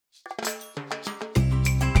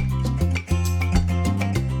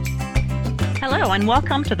Hello and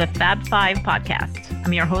welcome to the Fab Five podcast.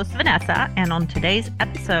 I'm your host, Vanessa, and on today's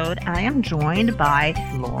episode, I am joined by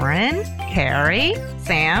Lauren, Carrie,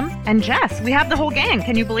 Sam, and Jess. We have the whole gang.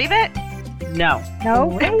 Can you believe it? No.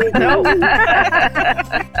 No? No.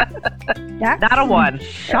 That's Not a one.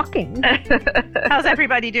 Shocking. How's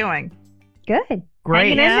everybody doing? Good.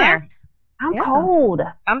 Great. Hanging in there. I'm Yeah. cold.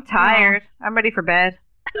 I'm tired. I'm ready for bed.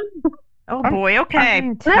 Oh boy, okay.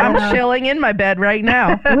 I'm chilling in my bed right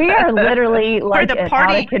now. We are literally like the an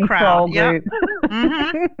party out of control crowd, yep. group.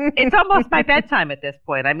 Mm-hmm. It's almost my bedtime at this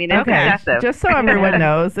point. I mean, it's Okay. excessive. Just so everyone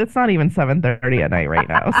knows, it's not even 7:30 at night right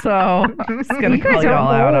now. So I'm just gonna You guys call you are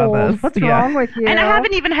all out on old. this. What's Yeah. wrong with you? And I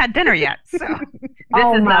haven't even had dinner yet. So This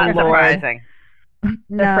Oh is my not Lord. surprising. The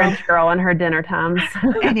No. French girl and her dinner times.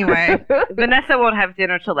 anyway, Vanessa won't have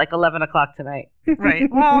dinner till like 11 o'clock tonight. right.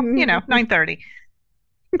 Well, 9:30.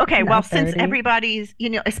 Okay, well, since 9:30. everybody's,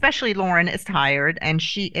 especially Lauren is tired and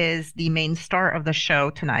she is the main star of the show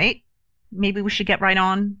tonight, maybe we should get right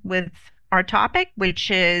on with our topic, which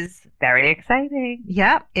is, Very exciting.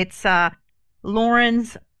 it's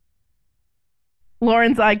Lauren's,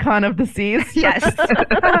 Lauren's icon of the seas. yes,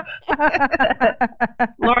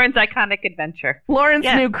 Lauren's iconic adventure. Lauren's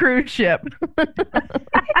Yeah. new cruise ship.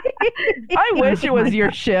 I wish it was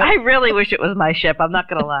your ship. I really wish it was my ship. I'm not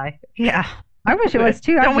going to lie. yeah. I wish it was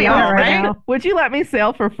too. Don't we all, right? Now. Would you let me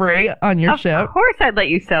sail for free on your Of ship? course I'd let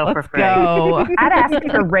you sail for Let's free. go. I'd ask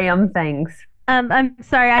for ram things. I'm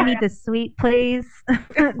sorry, I need the suite, please.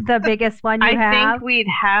 The biggest one you I have. think we'd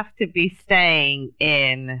have to be staying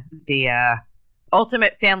in the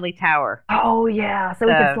Ultimate Family Tower. Oh yeah, so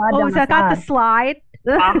we The- can slide Oh, down is the that got the side. slide?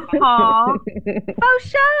 Uh-huh. Oh,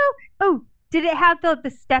 show! Oh, did it have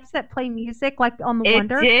the steps that play music like on the It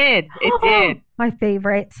Wonder? did. It did. My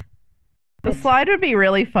favorite. The slide would be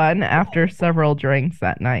really fun after several drinks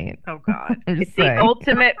that night. Oh, God. I'm It's just the saying.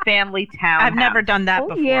 Ultimate Family Town. I've never done that Oh,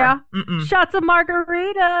 before. yeah. Mm-mm. Shots of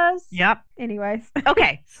margaritas. Yep. Anyways.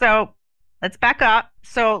 Okay, so let's back up.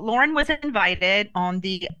 So Lauren was invited on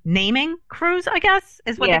the naming cruise, I guess,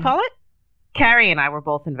 is what Yeah. they call it? Carrie and I were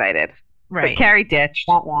both invited. Right. But Carrie ditched.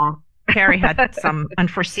 Wah, wah. Carrie had some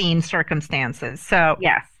unforeseen circumstances. So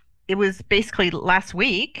Yes. it was basically last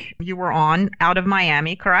week you were on out of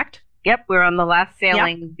Miami, correct? Yep, we were on the last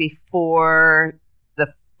sailing before the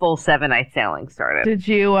full 7-night sailing started. Did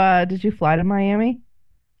you fly to Miami?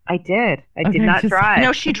 I did. I Okay, did not just- drive.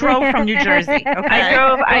 No, she drove from New Jersey. Okay. I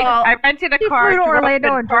drove. Well, I rented a she car, flew to drove Orlando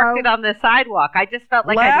and and parked drove. it on the sidewalk. I just felt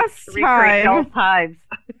like I did Last 3 great time- times.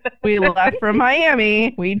 We left from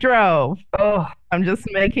Miami. We drove. Oh, I'm just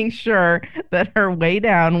making sure that her way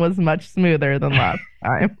down was much smoother than last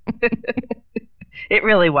time. It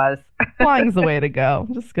really was. Flying's the way to go.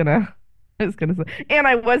 I was gonna say, and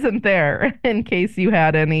I wasn't there in case you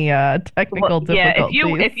had any technical yeah,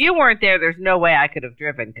 difficulties. if you weren't there, there's no way I could have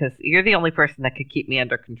driven because you're the only person that could keep me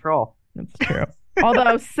under control. That's true.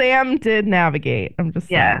 Although Sam did navigate. I'm just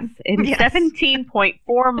Yes, saying. in Yes.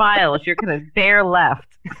 17.4 miles, you're gonna bear left.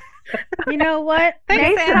 You know what?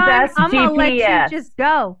 Thanks, Next Sam. time, Best I'm going to let GPS. you just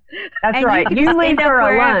go. that's And right. can You just leave end up her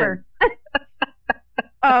alone.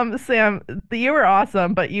 wherever. Sam, you were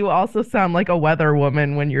awesome, but you also sound like a weather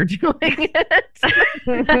woman when you're doing it.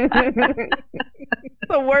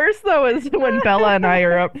 The worst though is when Bella and I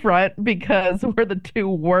are up front because we're the two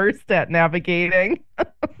worst at navigating.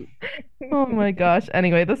 Oh my gosh.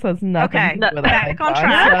 Anyway, this has nothing Okay, to do with back that. on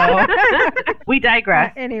track. So, We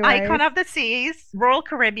digress. Anyway. Icon of the Seas, Royal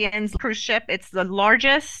Caribbean's cruise ship. It's the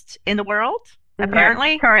largest in the world,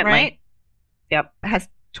 apparently. Currently. Right? Yep. It has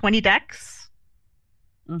 20 decks.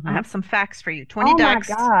 Mhm. I have some facts for you. 20 Oh my decks,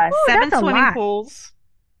 gosh. 7 that's a swimming lot. pools,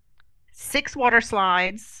 6 water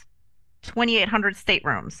slides, 2,800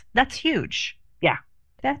 staterooms. That's huge.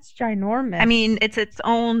 That's ginormous. I mean, it's its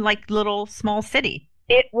own like little small city.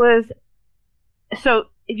 It was so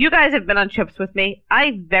you guys have been on trips with me.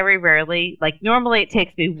 I very rarely, like normally it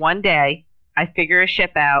takes me one day, I figure a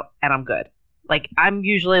ship out and I'm good. Like I'm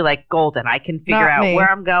usually like golden. I can figure Not out me. where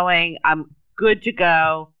I'm going. I'm good to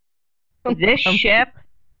go. This ship,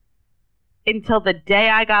 until the day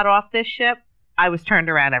I got off this ship, I was turned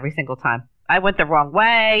around every single time. I went the wrong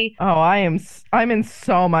way. oh, I'm in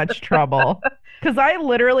so much trouble. Because I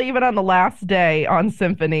literally, even on the last day on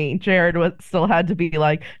Symphony, Jared still had to be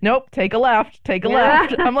like, nope, take a left, take a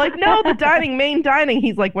left. I'm like, no, the main dining.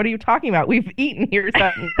 He's like, what are you talking about? We've eaten here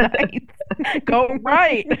 7 nights. Go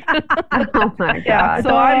right. Oh my Yeah, god.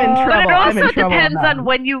 so I'm in But trouble. it I'm in also trouble depends that. on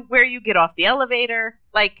where you get off the elevator.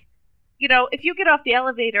 Like, you know, if you get off the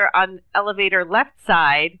elevator on elevator left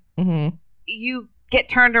side, Mhm. you get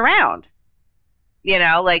turned around. You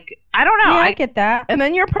know, like, I don't know. Yeah, I get that. And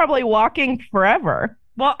then you're probably walking forever.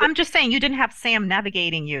 Well, I'm just saying you didn't have Sam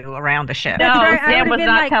navigating you around the ship. No, That's right, I Sam would've was been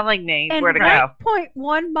not like, telling me And where to right go. point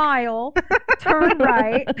 1 mile, turn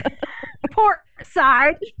right, port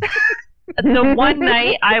side. The one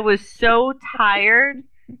night I was so tired,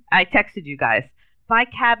 I texted you guys. My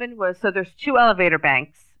cabin was, so there's 2 elevator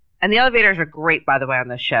banks, and the elevators are great, by the way, on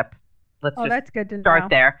this ship. Let's Oh, just that's good to know. start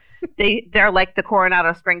there. They're like the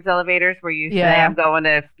Coronado Springs elevators where you say, Yeah. I'm going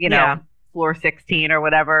to, Yeah. floor 16 or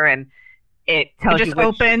whatever, and it tells just you which,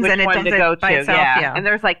 opens which and it one does to it go by to. itself, yeah. And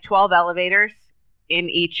there's like 12 elevators in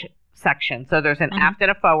each section. So there's an Mhm. aft and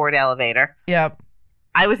a forward elevator. Yep.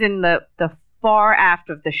 I was in the far aft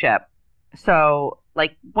of the ship. So,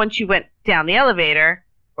 like, once you went down the elevator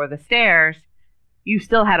or the stairs, you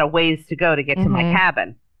still had a ways to go to get to my Mhm.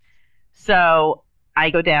 cabin. So I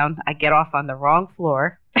go down, I get off on the wrong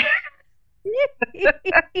floor.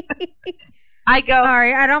 I go,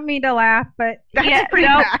 Sorry, I don't mean to laugh, but That's yeah, pretty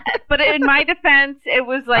no, bad. but in my defense, it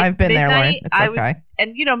was like I've been there, Lauren. midnight. It's I was, okay.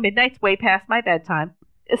 and midnight's way past my bedtime.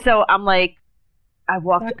 So I'm like, I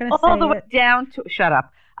walked Not gonna all say the way it. down to, shut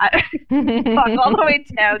up. I walked all the way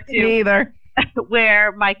down to Me either.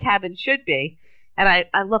 where my cabin should be. And I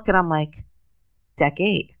look and I'm like, deck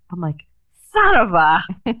 8. I'm like, son of a.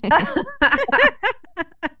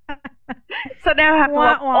 So now I have to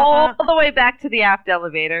walk Wah, wah. all the way back to the aft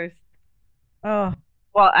elevators. oh,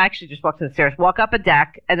 Well, I actually just walk to the stairs, walk up a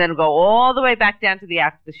deck, and then go all the way back down to the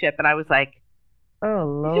aft of the ship. And I was like, Oh,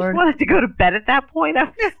 I just Lord. wanted to go to bed at that point. I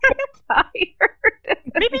was so tired.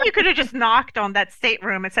 Maybe you could have just knocked on that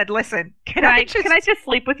stateroom and said, "Listen, Can I just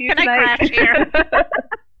sleep with you can I tonight? crash here?"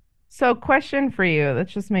 So, question for you. That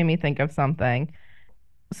just made me think of something.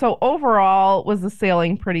 So, overall, was the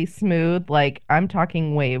sailing pretty smooth? Like, I'm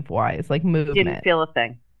talking wave-wise, like movement. Didn't feel a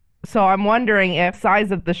thing. So, I'm wondering if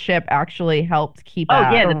size of the ship actually helped keep Oh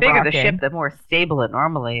that yeah, the from bigger the rocking. ship, the more stable it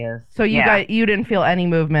normally is. So you didn't feel any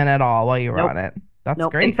movement at all while you were Nope. on it. That's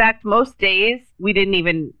Nope. great. In fact, most days we didn't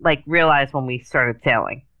even realize when we started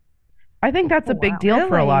sailing. I think that's a Oh, big wow. deal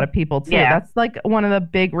for a lot Really? of people too. Yeah. That's like one of the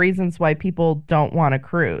big reasons why people don't want to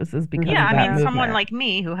cruise is because Yeah, of I that mean, movement. someone like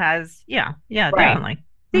me who has, yeah, Right. definitely.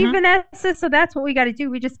 see, Mhm. Vanessa. So that's what we got to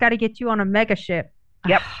do. We just got to get you on a mega ship.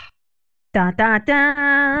 Yep. Da da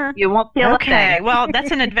da. You won't feel a Okay, thing. well,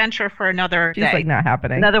 that's an adventure for another She's day. like not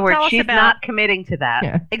happening. In other words, Tell us she's about- not committing to that.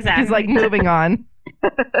 Yeah. Exactly. She's like moving on.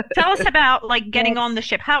 Tell us about getting Yes. on the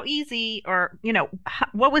ship. How easy, or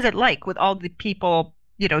what was it like with all the people?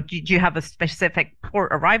 Did you have a specific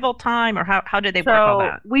port arrival time, or how did they work all So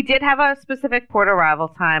that? we did have a specific port arrival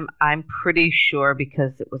time. I'm pretty sure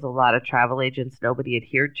because it was a lot of travel agents, nobody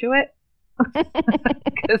adhered to it.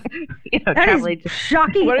 Because That travel is agents,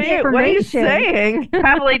 shocking What are you information. saying?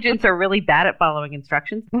 travel agents are really bad at following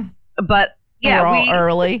instructions. But yeah, We're all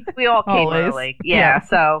early. we all came Always. early. Yeah, Yeah.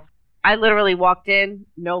 so I literally walked in,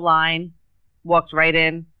 no line, walked right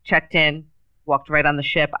in, checked in, walked right on the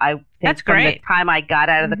ship. I think That's from great. the time I got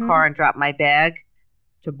out of the Mhm. car and dropped my bag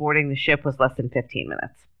to boarding the ship was less than 15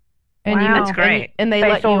 minutes. And Wow. That's great. And they let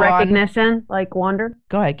you Facial on. recognition, like Wonder.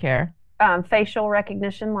 Go ahead, Care. Facial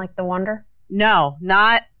recognition, like the Wonder. No,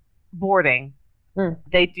 not boarding. Hmm.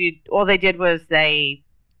 All they did was they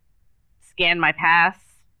scanned my pass,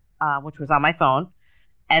 which was on my phone,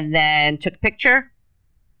 and then took a picture,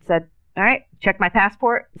 said, all right, check my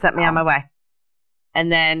passport, sent me on my way.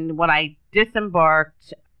 And then when I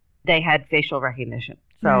disembarked, they had facial recognition.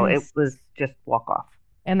 So Nice. it was just walk off.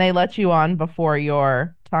 And they let you on before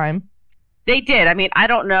your time. They did. I mean, I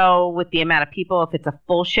don't know with the amount of people, if it's a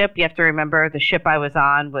full ship. You have to remember the ship I was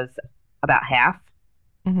on was about half.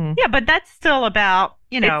 Hmm. Yeah, but that's still about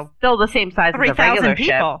It's still the same size as a 3,000 regular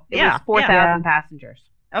people. ship. It Yeah, was 4,000 passengers.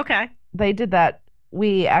 okay. They did that.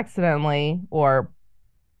 We accidentally or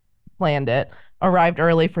planned it. Arrived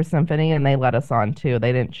early for Symphony, and they let us on too.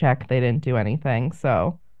 They didn't check. They didn't do anything.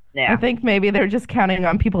 So Yeah. I think maybe they're just counting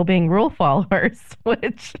on people being rule followers,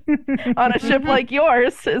 which on a ship like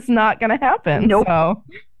yours is not going to happen. Nope. So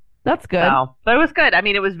that's good. No, but it was good. I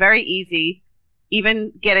mean, it was very easy.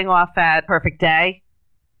 Even getting off at Perfect Day,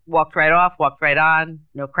 walked right off, walked right on.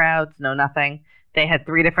 No crowds, no nothing. They had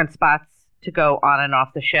 3 different spots to go on and off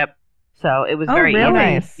the ship. So it was Oh, very really? easy.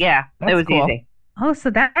 Nice. Yeah, That's it was cool. easy. Oh, so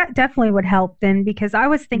that definitely would help then, because I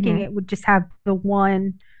was thinking Mhm. it would just have the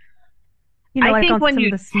one. I like think on when some you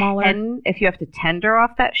of the smaller. if you have to tender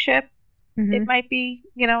off that ship, Mhm. it might be,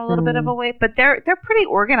 a little bit of a wait. But they're pretty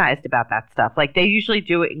organized about that stuff. Like they usually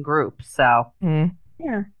do it in groups. So Mm.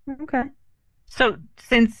 Yeah. Okay. So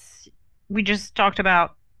since we just talked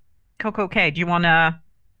about Coco Cay, do you want to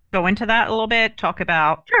go into that a little bit? Talk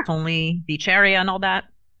about Sure. only beach area and all that?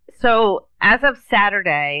 So as of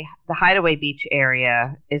Saturday, the Hideaway Beach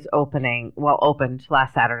area is opened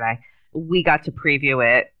last Saturday. We got to preview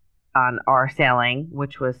it on our sailing,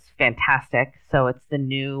 which was fantastic. So it's the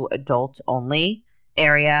new adult only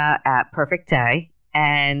area at Perfect Day,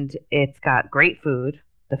 and it's got great food.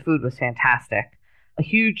 The food was fantastic. A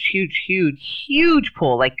huge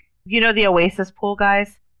pool. Like, the Oasis pool,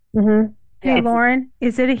 guys? Mm-hmm. Hey, It's- Lauren,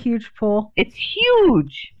 is it a huge pool? It's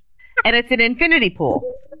huge. And it's an infinity pool.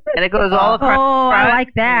 And it goes all Oh, across I front,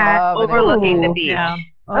 like that. Love it. overlooking the Ooh, beach. Yeah.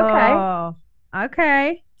 Oh,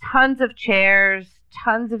 okay. Tons of chairs,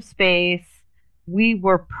 tons of space. We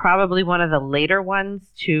were probably one of the later ones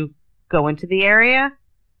to go into the area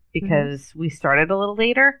because we started a little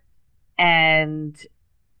later, and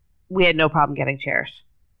we had no problem getting chairs.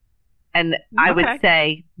 And I would Okay.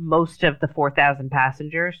 say most of the 4,000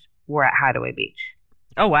 passengers were at Hideaway Beach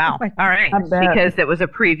Oh, wow. my All right. I bet. because it was a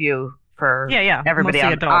preview for Yeah. everybody Mostly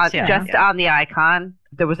on, adults. Yeah. just on the Icon.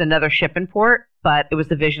 There was another ship in port, but it was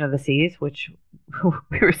the Vision of the Seas, which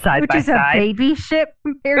we were side Which by is a side. baby ship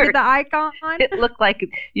compared to the Icon. It looked like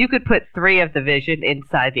you could put 3 of the Vision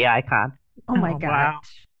inside the Icon. Oh my Oh, god. wow.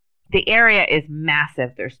 The area is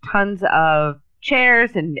massive. There's tons of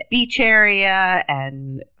chairs and beach area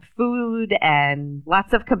and food and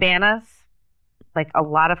lots of cabanas, like a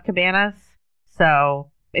lot of cabanas. So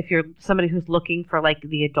if you're somebody who's looking for like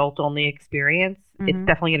the adult only experience, it's Mhm.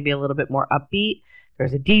 definitely going to be a little bit more upbeat.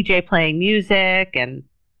 There's a DJ playing music, and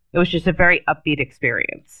it was just a very upbeat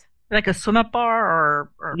experience. Like a swim up bar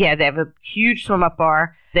or Yeah, they have a huge swim up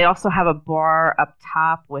bar. They also have a bar up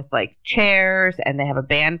top with like chairs, and they have a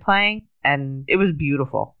band playing, and it was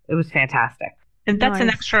beautiful. It was fantastic. And that's an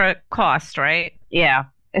Nice. extra cost, right? Yeah.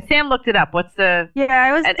 And Sam looked it up. What's the Yeah,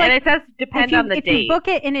 it was and, like and it does depend on the if date. you book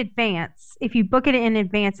it in advance,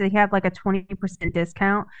 they have like a 20%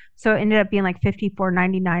 discount. So it ended up being like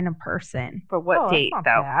 $54.99 a person. For what Oh, that's date not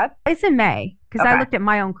though? bad. It's in May because I Okay. looked at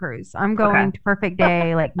my own cruise. I'm going to Perfect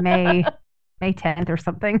Day like May 10th or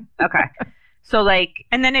something. Okay. So like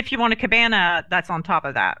And then if you want a cabana, that's on top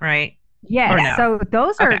of that, right? Yeah, Or no? so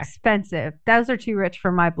those are Okay. expensive. Those are too rich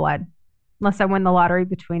for my blood, unless I win the lottery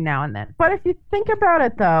between now and then. But if you think about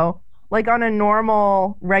it, though, like on a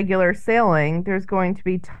normal regular sailing, there's going to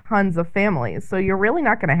be tons of families. So you're really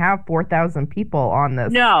not going to have 4,000 people on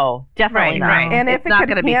this. no, definitely Right, not. right. And It's if it not could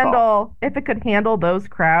gonna be full. handle those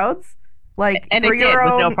crowds, like And for it did your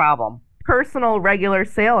with own no problem. personal regular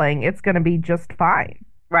sailing, it's going to be just fine.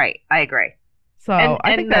 Right. I agree. So And-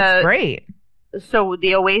 I and think that's the- great. So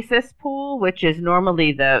the Oasis pool, which is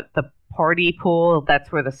normally the party pool, that's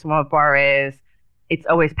where the swim up bar is. It's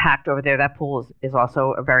always packed over there. That pool is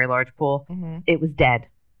also a very large pool. Mm-hmm. It was dead.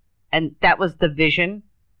 And that was the Vision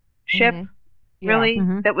ship, Mhm. Yeah. really,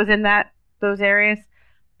 Mhm. that was in those areas.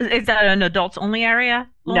 Is that an adults only area,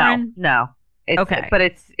 Lauren? No. It's, Okay. But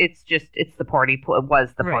it's the party pool. It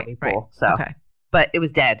was the party Right. pool. So, Okay. but it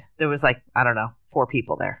was dead. There was like, I don't know, 4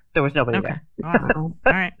 people there. There was nobody Okay. there. All right.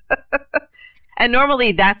 All right. And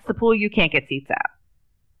normally that's the pool you can't get seats at.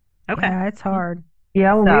 Okay. Yeah, it's hard.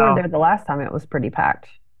 Yeah, when we So- were there the last time, it was pretty packed.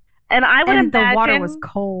 And I would And the imagine water was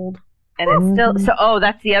cold. and it's still so. Oh,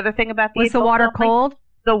 that's the other thing about the Was the adult water only. cold?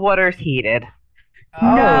 The water's heated.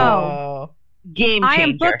 Oh. Game I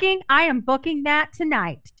changer. am booking that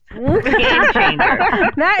tonight. Game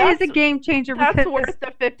changer. That is a That's- game changer That's because worth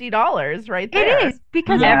the $50 right there. it is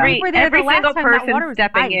because Yeah. we were there Every the last single time that person water was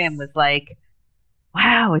stepping ice. in was like,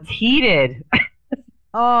 "Wow, it's heated."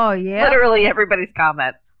 Oh yeah. Literally everybody's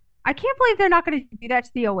comment. I can't believe they're not going to do that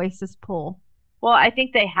to the Oasis pool. Well, I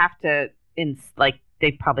think they have to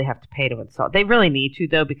they probably have to pay to install. They really need to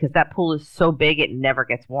though because that pool is so big it never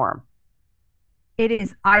gets warm. It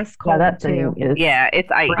is ice Yeah, cold that too. thing is Yeah,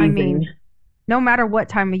 it's ice. I mean, freezing. no matter what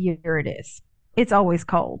time of year it is, it's always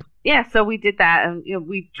cold. Yeah, so we did that, and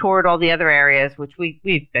we toured all the other areas, which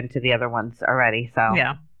we've been to the other ones already. So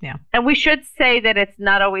Yeah. and we should say that it's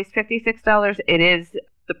not always $56. It is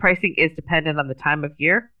the pricing is dependent on the time of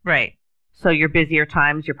year. Right. So your busier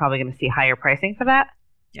times, you're probably going to see higher pricing for that.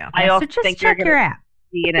 Yeah. I so also just think you're check going your to app.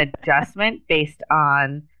 see an adjustment based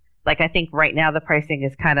on, like, I think right now the pricing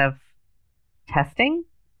is kind of testing,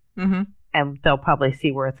 Mm-hmm. and they'll probably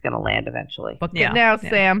see where it's going to land eventually. Book Yeah, it now, yeah.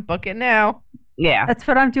 Sam. Book it now Yeah. That's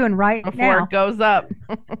what I'm doing right before now. it goes up.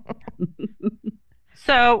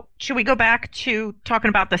 So, should we go back to talking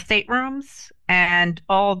about the staterooms and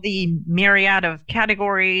all the myriad of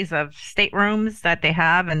categories of staterooms that they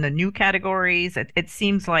have and the new categories? It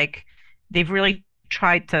seems like they've really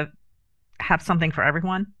tried to have something for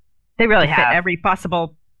everyone, They really to fit have. every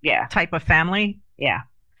possible Yeah. type of family. Yeah.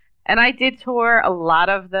 And I did tour a lot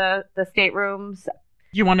of the staterooms.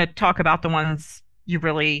 You want to talk about the ones you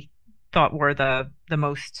really thought were the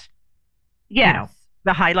most, Yes. know,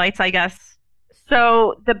 the highlights, I guess.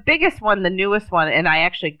 So the biggest one, the newest one, and I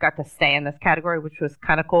actually got to stay in this category, which was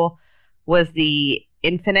kind of cool, was the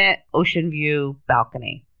Infinite Ocean View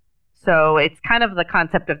balcony. So it's kind of the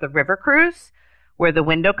concept of the river cruise, where the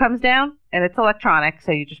window comes down, and it's electronic,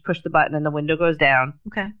 so you just push the button and the window goes down.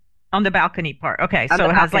 Okay. On the balcony part. Okay. On So the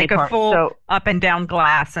it has balcony like a part. full So- up and down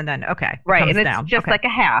glass, and then, okay. Right, comes and it's down. just Okay. like a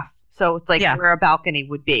half. So it's like Yeah. where a balcony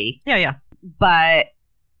would be. Yeah, yeah. But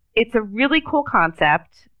it's a really cool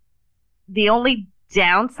concept. The only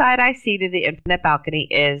downside I see to the infinite balcony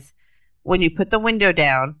is when you put the window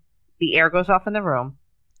down, the air goes off in the room.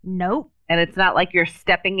 Nope. And it's not like you're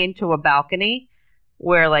stepping into a balcony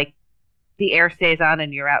where like the air stays on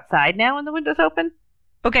and you're outside now and the window's open.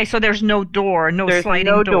 Okay, so there's no door, no There's sliding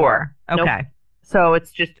no door. door. Nope. Okay. So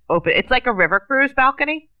it's just open. It's like a river cruise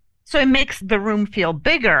balcony. So it makes the room feel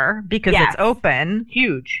bigger because Yes. it's open.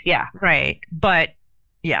 Huge. Yeah. Right. But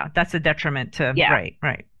yeah, that's a detriment to, Yeah.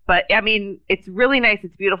 Right. But I mean, it's really nice.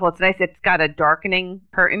 It's beautiful. It's nice. It's got a darkening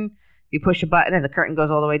curtain. You push a button and the curtain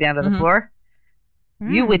goes all the way down to the Mhm. floor.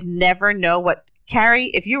 You Mm. would never know what. Carrie,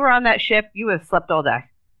 if you were on that ship, you would have slept all day.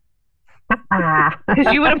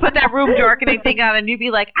 Because you would have put that room darkening thing on and you'd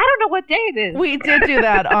be like, I don't know what day it is. We did do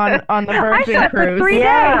that on the I Virgin slept for cruise. 3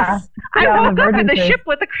 Yeah. days. I Yeah, on woke the up and Virgin the cruise. ship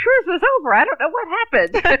with the cruise was over. I don't know what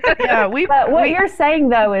happened. Yeah, we. But what we- you're saying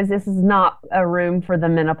though is this is not a room for the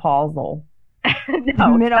menopausal.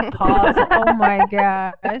 No. Menopause. Oh my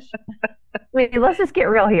gosh. Wait, let's just get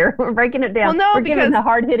real here. We're breaking it down. Well, no, We're giving because- the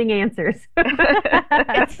hard-hitting answers.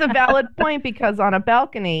 It's a valid point because on a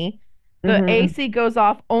balcony, the Mhm. AC goes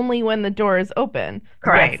off only when the door is open.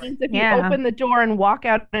 Correct. That means if Yeah. you open the door and walk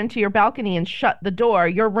out into your balcony and shut the door,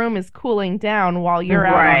 your room is cooling down while you're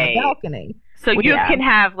out on Right. the balcony. So you Yeah. can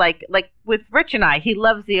have like with Rich and I, he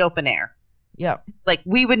loves the open air. Yep. Like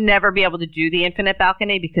we would never be able to do the infinite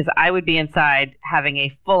balcony because I would be inside having a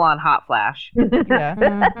full-on hot flash. Yeah.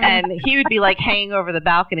 Mhm. And he would be like hanging over the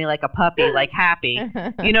balcony like a puppy, like happy.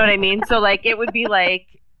 You know what I mean? So like it would be like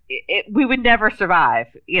we would never survive.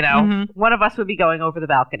 You know, Mhm. one of us would be going over the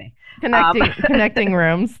balcony. Connecting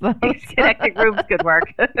rooms. Connecting rooms could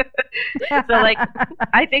work. So like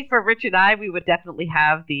I think for Rich and I, we would definitely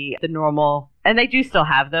have the normal, and they do still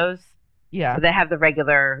have those. Yeah. So they have the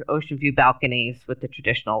regular ocean view balconies with the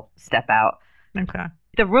traditional step out. Okay.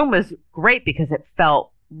 The room was great because it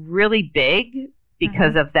felt really big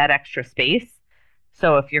because of that extra space.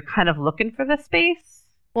 So if you're kind of looking for the space,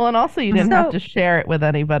 Well, and also you didn't have So- to share it with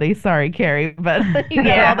anybody. Sorry, Carrie, but you got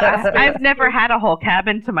yeah, all that space. I've never had a whole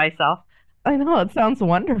cabin to myself. I know it sounds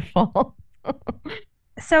wonderful.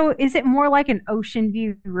 So is it more like an ocean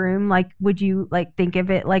view room? Like, would you like think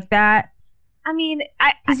of it like that? I mean,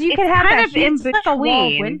 Because you it's could have kind that of in it's like a wall of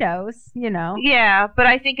between. windows, you know. Yeah, but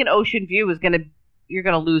I think an ocean view is you're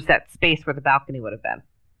gonna lose that space where the balcony would have been.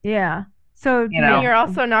 Yeah. So You know. And you're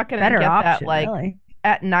also not going to better get option, that like really.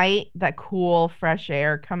 at night, that cool fresh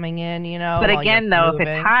air coming in, you know. But while again, you're though, if moving.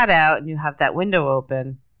 it's hot out and you have that window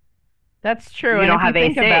open, That's true. You and don't if have you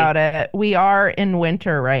think AC. about it, we are in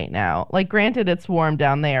winter right now. Like, granted, it's warm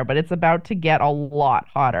down there, but it's about to get a lot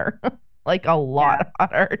hotter. Like, a lot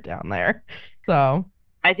hotter down there. So,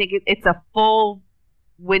 I think it's a full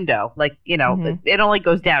window. Like, you know, Mhm. it only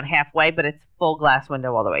goes down halfway, but it's full glass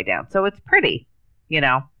window all the way down. So it's pretty, you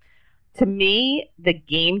know. To me, the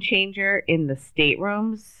game changer in the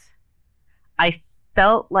staterooms, I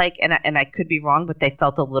felt like, and I could be wrong, but they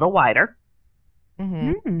felt a little wider.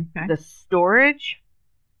 mhm. Mm. The storage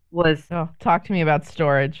was Oh, talk to me about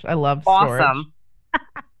storage. I love storage. awesome.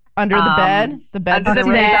 Under the bed? The bed's under the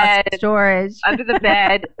storage? bed. Storage. Under the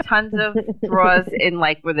bed, tons of drawers in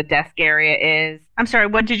like where the desk area is. I'm sorry,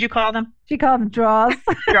 what did you call them? She called them draws.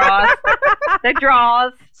 Drawers. They're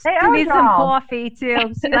drawers. They She are needs some dolls. coffee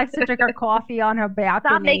too. She likes to drink her coffee on her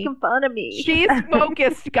balcony. fun of me. She's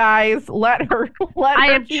focused, guys. Let her I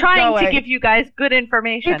her am keep trying going. to give you guys good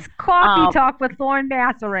information. It's coffee Um, talk with Lauren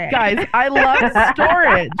Masseray. Guys, I love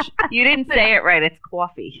storage. You didn't say it right. It's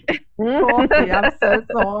coffee. Coffee. I'm so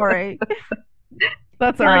sorry.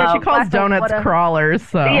 That's all right. She Um, calls that's a- donuts what a- crawlers,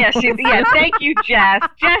 so Yeah, thank you, Jess.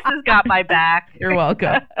 Jess has got my back. you're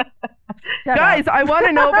welcome. Shut Guys, I want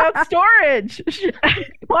to know about storage.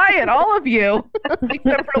 Quiet, all of you,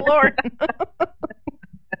 except for Lauren.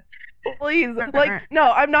 Please, like,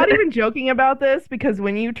 no, I'm not even joking about this because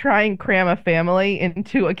when you try and cram a family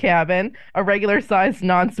into a cabin, a regular sized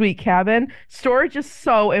non-suite cabin, storage is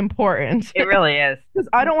so important. It really is. Because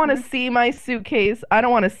I don't want to see my suitcase. I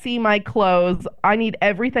don't want to see my clothes. I need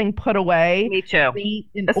everything put away. Me too. Neat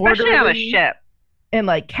and Especially on a orderly. ship. and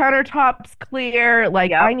like countertops clear.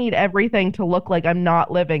 Like Yep. I need everything to look like I'm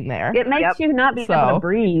not living there. It makes Yep. you not be able So- to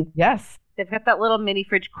breathe. Yes. They've got that little mini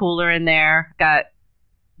fridge cooler in there. Got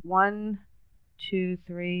 1, 2,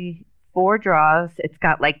 3, 4 drawers. It's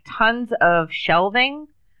got like tons of shelving.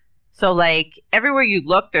 So like everywhere you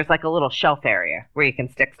look, there's like a little shelf area where you can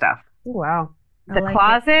stick stuff. Oh, wow. I The like it.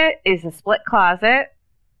 closet is a split closet.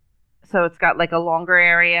 So it's got like a longer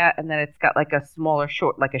area and then it's got like a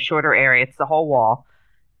shorter area. It's the whole wall.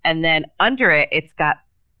 And then under it, it's got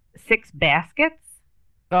 6 baskets.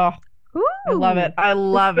 Oh, I love it. I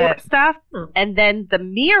love Store it. stuff. And then the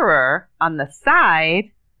mirror on the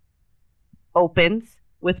side opens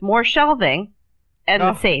with more shelving and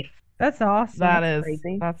Oh. the safe. That's awesome. That is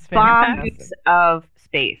crazy. that's Bomb fantastic. use of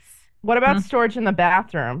space. What about Hmm. storage in the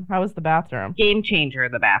bathroom? How was the bathroom? Game changer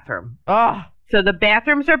in the bathroom. Oh, So the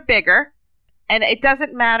bathrooms are bigger, and it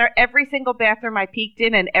doesn't matter. Every single bathroom I peeked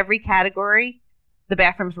in every category, the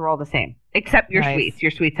bathrooms were all the same, except your Nice. suites.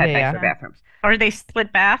 Your suites had Yeah, nicer yeah. bathrooms. Are they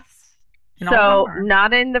split baths? in all So of them, or-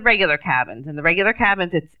 not in the regular cabins. In the regular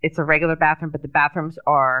cabins, it's a regular bathroom, but the bathrooms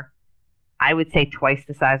are, I would say, twice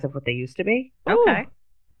the size of what they used to be. Okay.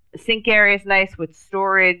 The sink area is nice with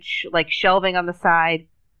storage, like shelving on the side,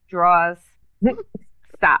 drawers.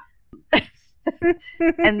 Stop.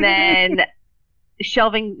 And then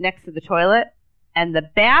shelving next to the toilet, and the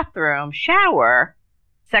bathroom shower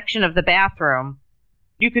section of the bathroom,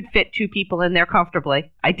 you could fit 2 people in there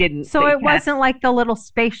comfortably. I didn't. So They it had- wasn't like the little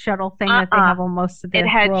space shuttle thing that they Uh-uh. have on most of the It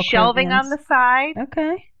had Royal shelving on the Caribbeans. side,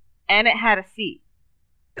 Okay. and it had a seat.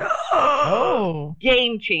 oh,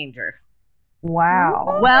 Game changer.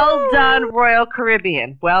 Wow. Well done, Royal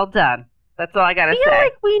Caribbean. Well done. That's all I gotta I feel say.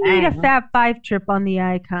 like we need a Dang. Fab Five trip on the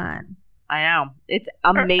Icon. I know it's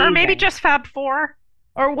Or, amazing. or maybe just Fab 4.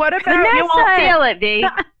 or what about? Vanessa- you won't feel it, V.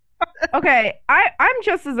 Okay, I'm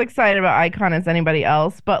just as excited about Icon as anybody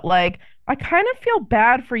else, but like I kind of feel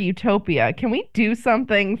bad for Utopia. Can we do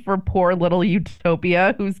something for poor little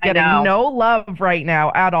Utopia who's I getting know. no love right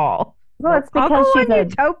now at all? Well, it's I'll because go she's on a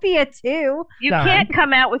Utopia too. You Done. can't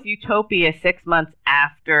come out with Utopia 6 months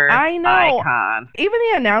after I know. Icon. Even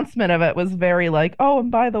the announcement of it was very like, oh,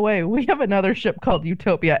 and by the way, we have another ship called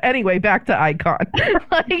Utopia. Anyway, back to Icon.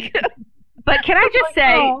 Like, But can I just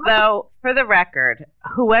say, Oh. though, for the record,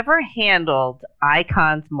 whoever handled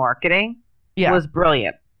Icon's marketing yeah, was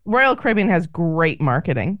brilliant. Royal Caribbean has great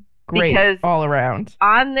marketing, great Because- all around.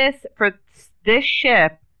 On for this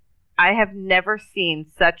ship, I have never seen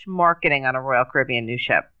such marketing on a Royal Caribbean new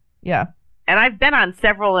ship. Yeah, And I've been on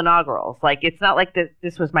several inaugurals. Like, it's not like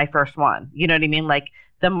this was my first one. You know what I mean? Like,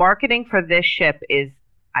 the marketing for this ship is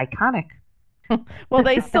iconic. well,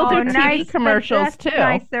 they still do Oh, TV nice. commercials That's too.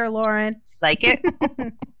 Nice there, Lauren. Like it,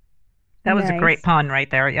 That was a great Nice. pun right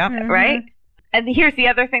there. Yep. Mhm. right? And here's the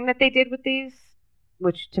other thing that they did with these,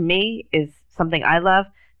 which to me is something I love.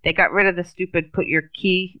 They got rid of the stupid put your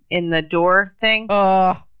key in the door thing.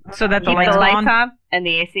 Oh, So that the Keep lights, the lights on. on and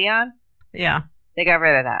the AC on. Yeah. They got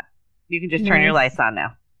rid of that. You can just turn your Nice. lights on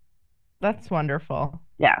now. that's wonderful.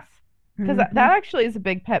 Yes. Because Mhm. that actually is a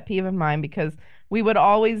big pet peeve of mine because we would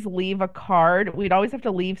always leave a card. We'd always have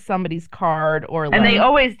to leave somebody's card or like, And they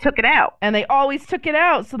always took it out. and they always took it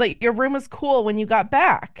out so that your room was cool when you got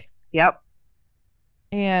back. Yep.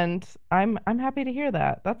 And I'm happy to hear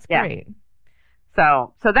that. That's Yeah. great.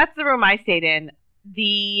 So that's the room I stayed in.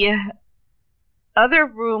 The other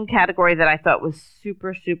room category that I thought was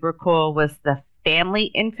super, super cool was the Family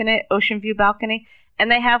Infinite Ocean View balcony.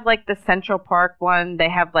 And they have like the Central Park one. They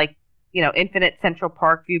have like, Infinite Central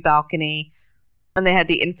Park View balcony. And they had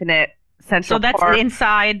the Infinite Central So that's Park.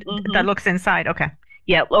 inside. Mhm. That looks inside. Okay.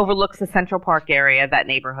 Yeah, it overlooks the Central Park area, that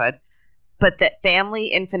neighborhood. But that Family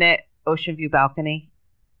Infinite Ocean View balcony,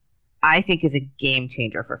 I think, is a game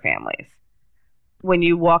changer for families. When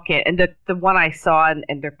you walk in, and the one I saw,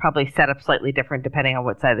 and they're probably set up slightly different depending on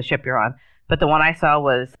what side of the ship you're on, but the one I saw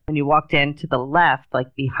was when you walked in to the left,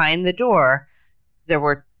 like behind the door, there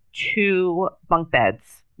were 2 bunk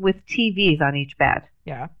beds with TVs on each bed,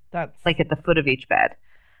 Yeah, that's like at the foot of each bed.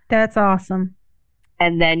 That's awesome.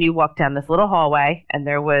 And then you walk down this little hallway, and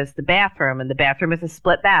there was the bathroom, and the bathroom is a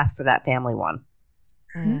split bath for that family one.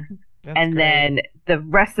 that's And great. then the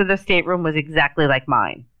rest of the stateroom was exactly like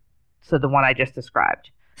mine. So the one I just described.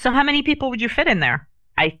 So how many people would you fit in there?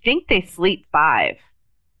 I think they sleep 5.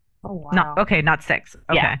 Oh, wow. No. Okay, not 6.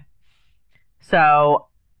 Okay. Yeah. So,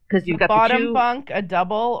 because you've The got bottom the 2. bunk a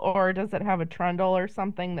double, or does it have a trundle or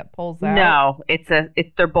something that pulls out? No,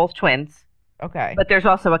 they're both twins. Okay. But there's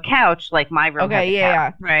also a couch, like my room. has Okay. a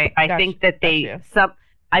Yeah. couch. Right. I Gotcha, think that they gotcha.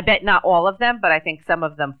 I bet not all of them, but I think some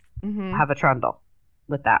of them Yeah. have a trundle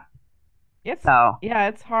with that. It's So yeah,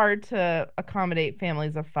 it's hard to accommodate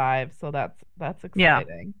families of 5, so that's Yeah.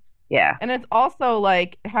 exciting. yeah, And it's also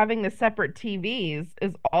like having the separate TVs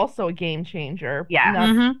is also a game changer. Yeah. And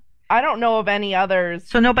that's- hmm I don't know of any others.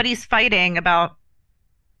 So nobody's fighting about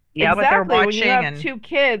yeah. what they're Exactly. When you watching have and 2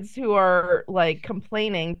 kids who are like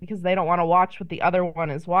complaining because they don't want to watch what the other one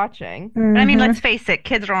is watching. I mean, Mhm. let's face it,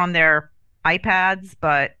 kids are on their iPads,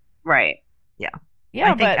 but Right.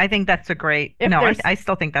 Yeah, I think that's a great. if No, there's- I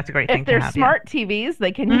still think that's a great thing if to they're have. smart TVs,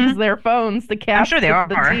 they can Mhm. use their phones to cast sure they the are.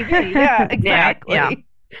 TV. Yeah, exactly. yeah.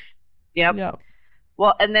 Yep. Yeah.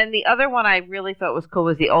 Well, and then the other one I really thought was cool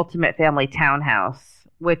was the Ultimate Family Townhouse,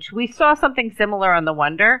 which we saw something similar on the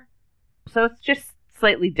Wonder. So it's just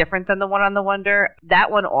slightly different than the one on the Wonder. That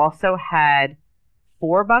one also had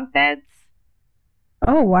 4 bunk beds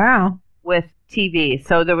Oh wow. with TV.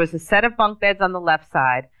 So there was a set of bunk beds on the left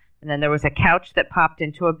side, and then there was a couch that popped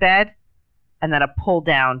into a bed, and then a pull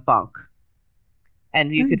down bunk.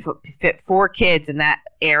 And you could fit 4 kids in that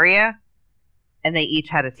area, and they each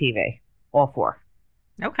had a TV, all 4.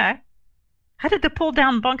 Okay. How did the pull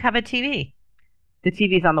down bunk have a TV? The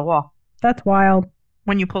TV's on the wall. That's wild.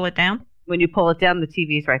 When you pull it down? When you pull it down, the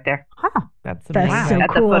TV's right there Huh. That's That's amazing. so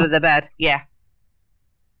at the cool. foot of the bed. Yeah.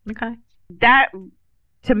 Okay. That,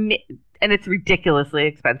 to me, and it's ridiculously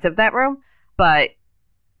expensive, that room, but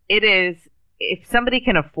it is, if somebody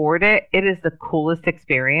can afford it, it is the coolest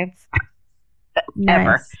experience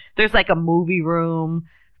ever. Nice. There's like a movie room,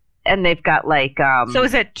 and they've got like, So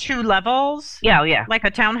is it 2 levels? yeah, yeah. Like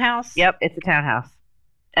a townhouse? Yep, it's a townhouse.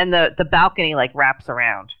 And the balcony like wraps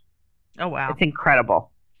around. Oh, wow. It's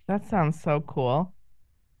incredible. That sounds so cool.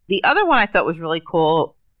 The other one I thought was really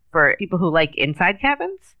cool for people who like inside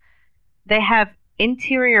cabins. They have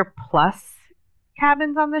interior plus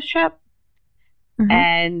cabins on the ship, Mhm.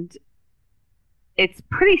 and it's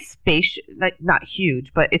pretty spacious. Like not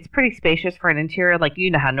huge, but it's pretty spacious for an interior. Like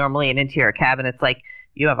you know how normally an interior cabin, it's like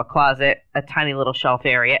you have a closet, a tiny little shelf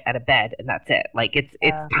area, and a bed, and that's it. Like it's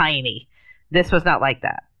tiny. This was not like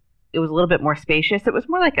that. It was a little bit more spacious. It was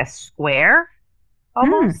more like a square,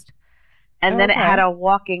 almost. And then it Okay. had a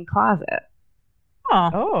walk-in closet. Oh.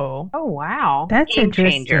 Oh, Oh, wow. That's Game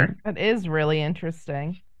interesting. changer. that is really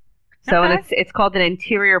interesting. So and Okay. it's called an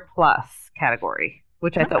interior plus category,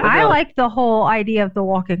 which I thought was I really, like the whole idea of the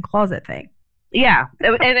walk-in closet thing. yeah,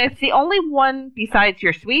 and it's the only one besides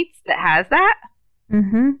your suites that has that.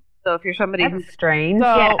 Mm-hmm. So if you're somebody who's That's strange.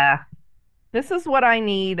 So- yeah, This is what I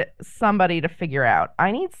need somebody to figure out.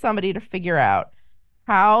 I need somebody to figure out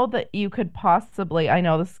how that you could possibly, I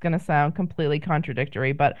know this is going to sound completely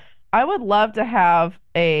contradictory, but I would love to have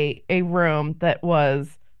a room that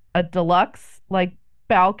was a deluxe like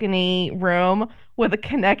balcony room with a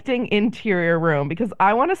connecting interior room because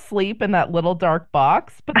I want to sleep in that little dark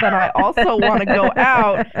box, but then I also want to go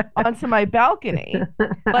out onto my balcony.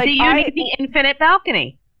 Like so you need the infinite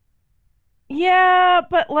balcony. yeah,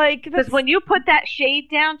 but like Because that's- when you put that shade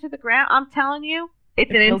down to the ground, I'm telling you,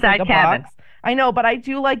 it's it an feels like inside a cabin. box. I know, but I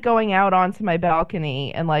do like going out onto my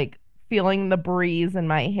balcony and like feeling the breeze in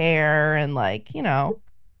my hair and like,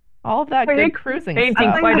 all of that Well, good you're cruising painting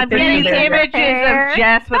stuff. quite a I'm getting picture there. images Hair. of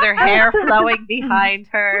Jess with her hair flowing behind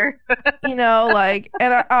her. Like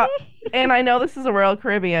and I know this is a Royal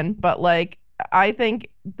Caribbean, but like I think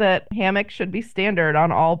that hammocks should be standard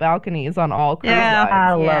on all balconies on all cruise Yeah.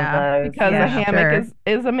 I lines. love Yeah. those. Because Yeah, a hammock sure.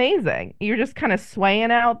 is amazing. You're just kind of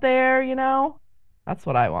swaying out there, That's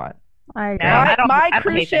what I want. I No, My- I don't, my I don't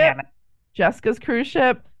cruise hate the ship- hammock. Jessica's cruise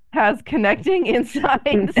ship has connecting inside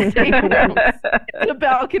staterooms to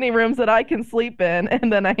balcony rooms that I can sleep in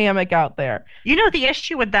and then a hammock out there. You know, the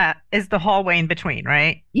issue with that is the hallway in between,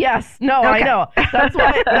 right? Yes, no, I Okay. know.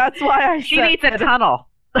 That's why I She said needs a tunnel.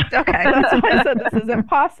 Okay. that's why I said this is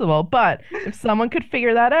impossible. But if someone could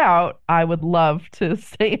figure that out, I would love to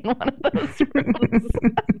stay in one of those rooms.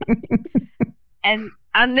 And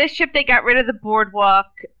on this ship, they got rid of the boardwalk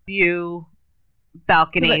view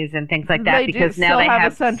balconies and things like that they because do now still they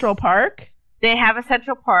have a Central Park. They have a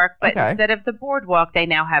Central Park, but Okay. instead of the boardwalk, they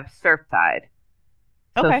now have Surfside.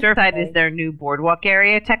 So Okay. Surfside is their new boardwalk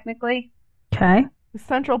area, technically. Okay.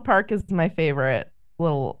 Central Park is my favorite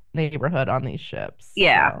little neighborhood on these ships.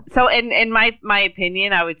 Yeah. so. So, in my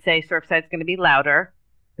opinion, I would say Surfside's going to be louder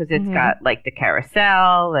because it's Mhm. got like the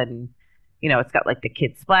carousel and it's got like the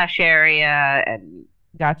kids splash area and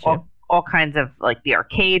Got you. all kinds of like the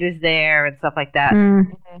arcade is there and stuff like that.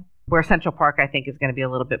 Mm, Where Central Park, I think, is going to be a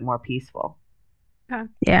little bit more peaceful.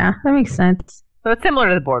 yeah, that makes sense. So it's similar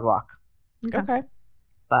to the boardwalk, Okay.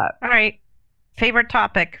 but All right. Favorite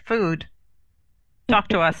topic, food. Talk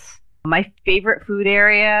to us. my favorite food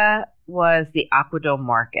area was the Aquadome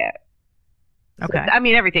Market. Okay. I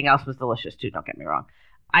mean, everything else was delicious too, don't get me wrong.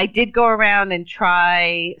 I did go around and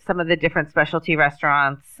try some of the different specialty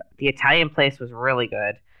restaurants. The Italian place was really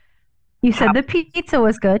good. You said the pizza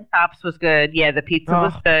was good. Tops was good. Yeah, the pizza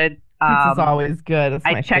was good. Pizza's always good. It's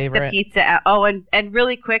my I checked favorite. the pizza out. Oh, and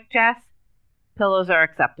really quick, Jess, pillows are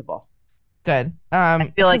acceptable. Good.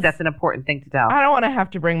 I feel like that's an important thing to tell. I don't want to have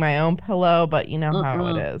to bring my own pillow, but you know how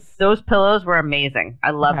it is. Those pillows were amazing. I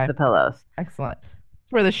loved Okay. the pillows. Excellent.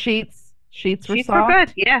 For the sheets were Sheets soft. were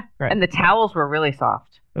good, yeah. Great. And the towels were really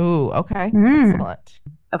soft. Ooh, okay. Mm. Excellent.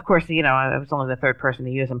 Of course, I was only the third person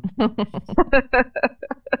to use them.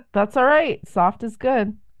 That's all right. Soft is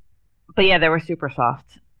good. But yeah, they were super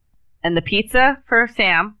soft. And the pizza for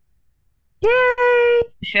Sam. Yay!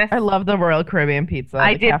 Delicious. I love the Royal Caribbean pizza.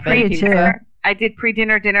 I the did cafe pre- pizza. too. I did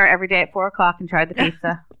pre-dinner dinner every day at 4:00 and tried the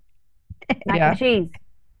pizza. Mac Yeah. and cheese.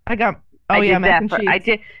 I got. Oh I yeah, did mac that and for- cheese. I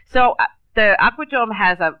did. So the Aquadome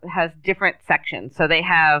has different sections. So they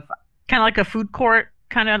have Kind of like a food court,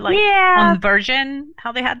 kind of like yeah. version,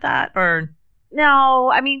 how they had that? Or No,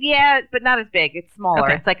 I mean yeah, but not as big. It's smaller.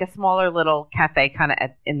 Okay. It's like a smaller little cafe kind of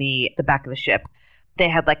in the back of the ship. They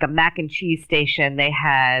had like a mac and cheese station. They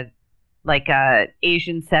had like a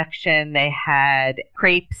Asian section. They had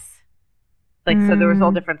crepes. Like so there was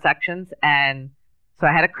all different sections, and so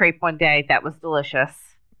I had a crepe one day that was delicious.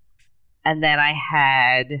 And then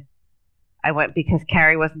I went because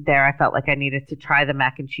Carrie wasn't there. I felt like I needed to try the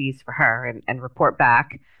mac and cheese for her and report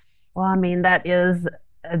back. Well, I mean, that is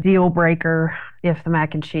a deal breaker if the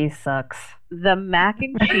mac and cheese sucks. The mac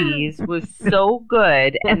and cheese was so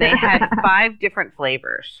good, and they had 5 different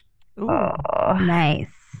flavors. ooh, Nice.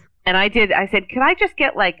 And I said, could I just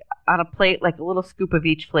get like on a plate, like a little scoop of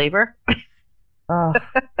each flavor? Ugh.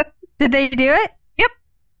 Did they do it? Yep.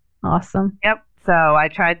 Awesome. Yep. So I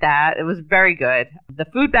tried that. It was very good. The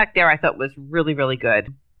food back there I thought was really, really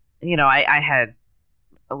good. I had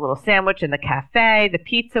a little sandwich in the cafe. The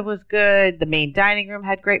pizza was good. The main dining room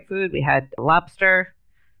had great food. We had lobster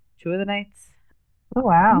 2 of the nights. Oh,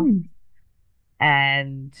 wow. Mm.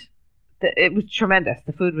 And it was tremendous.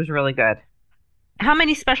 The food was really good. how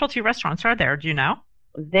many specialty restaurants are there? Do you know?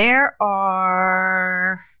 There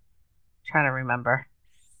are... trying to remember.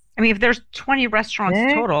 I mean, if there's 20 restaurants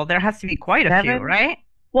 6, total, there has to be quite a few, 7. right?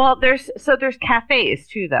 Well, there's cafes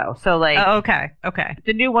too, though. So like Oh, okay.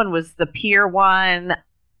 the new one was the Pier one.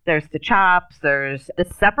 There's the Chops. There's the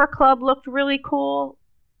Supper Club looked really cool.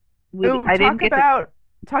 Ooh, I didn't get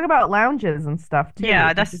talk about lounges and stuff too.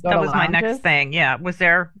 Yeah, Did you go that to was my next lounges? thing. Yeah, was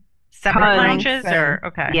there separate Tons. lounges or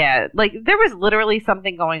okay? Yeah, like there was literally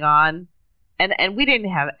something going on, and we didn't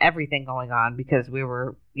have everything going on because we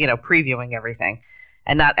were previewing everything,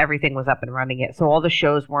 and not everything was up and running yet. So all the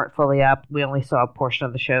shows weren't fully up. We only saw a portion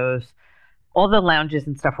of the shows. All the lounges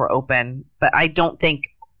and stuff were open, but I don't think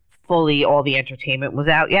fully all the entertainment was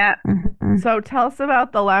out yet. Mhm. So tell us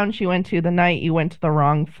about the lounge you went to the night you went to the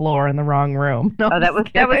wrong floor in the wrong room. No, Oh, that I'm was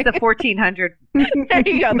just the kidding. 1400. There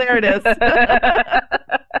you go. There it is.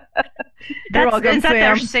 You're welcome, Is that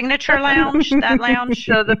their Sam. signature lounge? That lounge?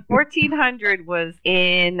 So the 1400 was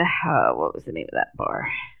in what was the name of that bar?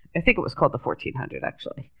 I think it was called the 1400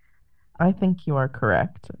 actually. I think you are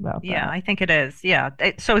correct about that. Yeah, I think it is. Yeah.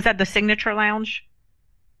 So is that the signature lounge?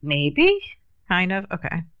 Maybe Kind of.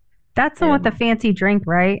 Okay. That's the one with the fancy drink,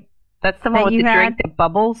 right? that's the one That with you the had? drink that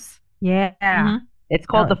bubbles. Yeah. Mhm. It's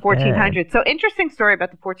called That the was good. 1400. So interesting story about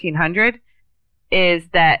the 1400 is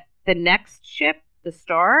that the next ship, the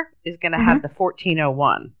Star, is going to have the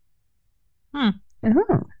 1401. Ooh.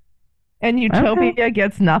 And Utopia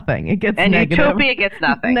gets nothing. It gets And negative. Utopia gets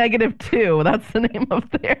nothing. -2. That's the name of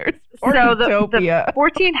theirs. Or So the Utopia.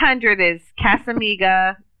 1400 is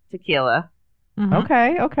Casamiga tequila. Mhm.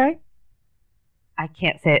 Okay. I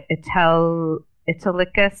can't say it.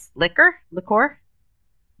 Italicus liquor,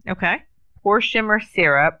 Okay. Pour shimmer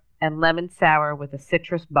syrup, and lemon sour with a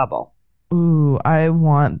citrus bubble. Ooh, I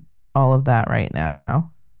want all of that right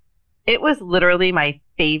now. It was literally my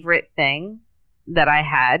favorite thing that I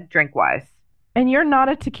had drink-wise. And you're not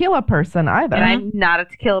a tequila person either. And I'm not a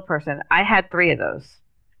tequila person. I had 3 of those.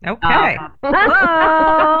 Okay.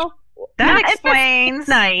 Oh. That Not at explains.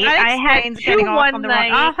 night. That I had explains 2 getting off one on the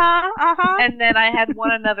night. wrong. And then I had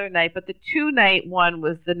one another night, but the 2-night one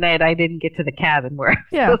was the night I didn't get to the cabin where I was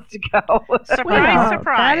Yeah. supposed to go. Surprise, Wow,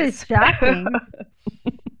 surprise. That is shocking.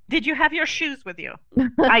 Did you have your shoes with you?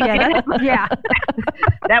 I Yeah, did. yeah.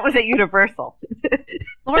 That was at Universal.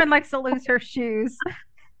 Lauren likes to lose her shoes.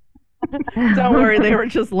 Don't worry, they were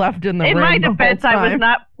just left in the In room. my the whole defense, I was time.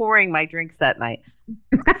 not pouring my drinks that night.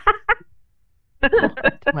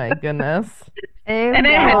 My goodness. And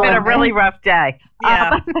it had been a really rough day.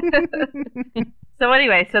 Yeah. So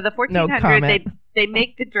anyway, so the No 1400 comment. they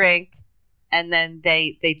make the drink, and then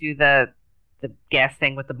they do the gas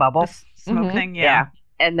thing with the bubble. Smoke Mhm. thing, yeah.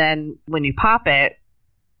 And then when you pop it,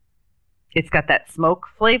 it's got that smoke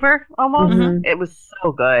flavor almost. Mhm. It was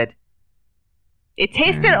so good. It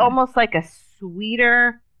tasted almost like a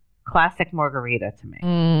sweeter classic margarita to me.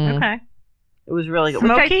 Mm. Okay. It was really good.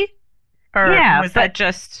 Which I- Smoky? Or Yeah, was but- that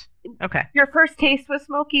just okay? your first taste was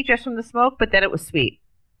smoky just from the smoke, but then it was sweet.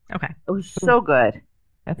 Okay. It was so good.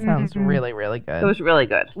 That sounds Mhm. really, really good. It was really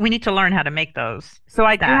good. We need to learn how to make those. So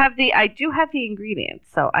I do That. have the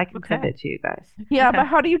ingredients, so I can send Okay. it to you guys. Yeah, Okay. but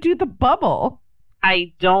how do you do the bubble?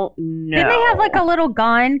 I don't know. Didn't they have like a little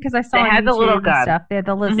gun? Because I saw They on had the little YouTube and gun. stuff. They had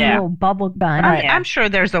the little, Yeah. little bubble gun. All right. Yeah. I'm sure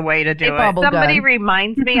there's a way to do If it. bubble somebody gun.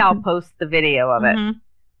 reminds me, I'll post the video of it. Mhm.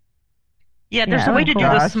 Yeah, there's Yeah, a way to do the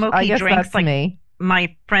gosh, I smoky guess drinks. that's Like me.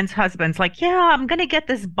 my friend's husband's like, yeah, I'm gonna get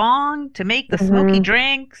this bong to make the smoky Mhm.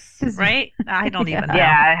 drinks, right? I don't even know.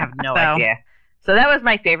 Yeah, I have no So- idea. So that was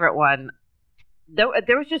my favorite one.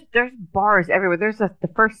 There's bars everywhere. There's the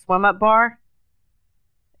first swim up bar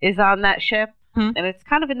is on that ship, Hmm. and it's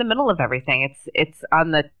kind of in the middle of everything. It's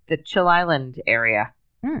on the Chill Island area.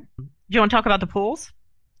 Do you want to talk about the pools?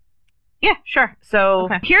 Yeah, sure. So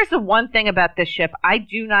Okay. here's the one thing about this ship. I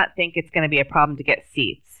do not think it's going to be a problem to get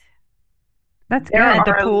seats. That's There good. At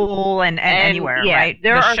the are- pool and anywhere, yeah, right?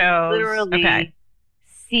 There the are shows. literally Okay.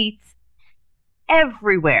 seats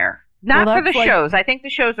everywhere. Not Well, for the that's like- shows. I think the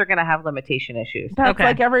shows are going to have limitation issues. That's Okay.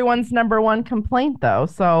 like everyone's number one complaint, though.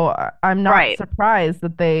 So I'm not Right. surprised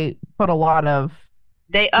that they put a lot of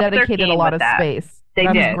They upped their dedicated game a lot with of that. space. They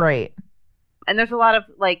That's did. great. And there's a lot of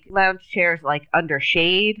like lounge chairs like under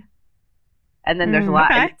shade. And then there's a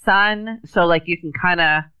lot okay. in sun. So like you can kind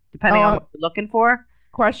of, depending on Oh. what you're looking for,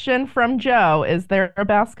 Question from Joe: is there a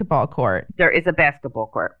basketball court? there is a basketball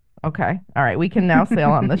court. Okay, all right. We can now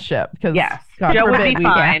sail on the ship because Yes. God Joe would forbid be we,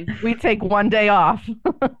 fine. we take one day off.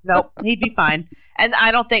 Nope, he'd be fine. And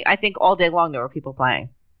I think all day long there were people playing.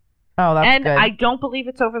 Oh, that's And good. I don't believe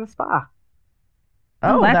it's over the spa.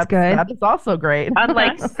 oh, that's good. That is also great.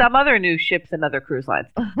 Unlike some other new ships and other cruise lines.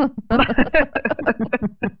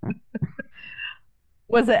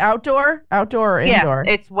 Was it outdoor? Outdoor or Yeah, indoor?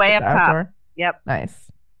 it's way It's up top. outdoor? Yep.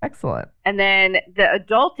 Nice. Excellent. And then the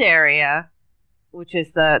adult area, which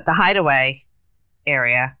is the hideaway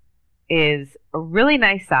area, is a really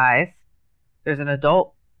nice size. There's an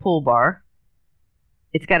adult pool bar.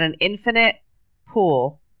 It's got an infinite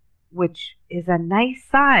pool, which is a nice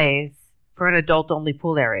size for an adult-only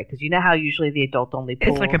pool area. Because you know how usually the adult-only pool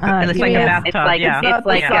It's like a Uh, it's like a yeah. bathtub. It's like- yeah. it's Not the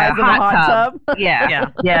like a size of a hot hot tub. tub. Yeah. yeah.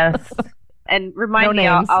 Yes. And remind No me,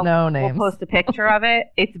 names, no we'll names. post a picture of it.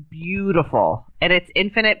 It's beautiful. And it's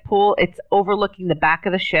infinite pool. It's overlooking the back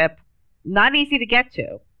of the ship. Not easy to get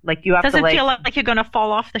to. Like you have Does to it like feel like you're gonna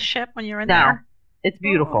fall off the ship when you're in No. there? it's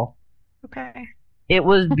beautiful. Okay. It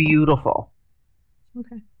was beautiful.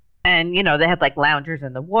 Okay. And you know, they had like loungers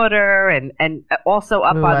in the water and also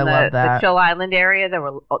up Ooh, I on love the that. Chill Island area there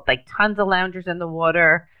were like tons of loungers in the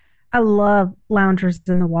water. I love loungers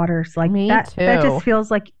in the waters. Like Me that too. just feels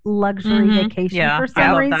like luxury Mhm. vacation Yeah, for I some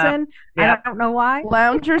love that. reason. Yep. I don't know why.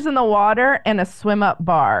 Loungers in the water and a swim up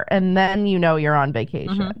bar, and then you know you're on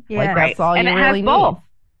vacation. Mhm. Yeah. Like that's Right. all And you it has really need. both.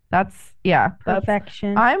 That's that's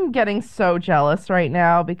Perfection. I'm getting so jealous right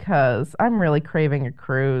now because I'm really craving a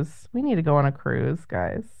cruise. We need to go on a cruise,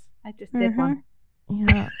 guys. I just did one.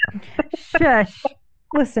 Yeah. Shush.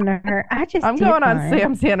 Listen to her. I just I'm did going on one.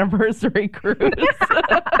 Sam's anniversary cruise.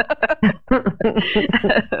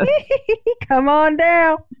 Come on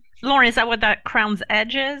down. Lauren, is that what that Crown's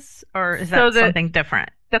Edge is, or is So that something different?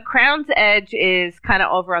 The Crown's Edge is kind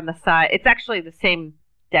of over on the side. It's actually the same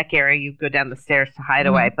deck area. You go down the stairs to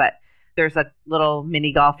Hideaway, but there's a little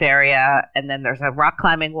mini golf area, and then there's a rock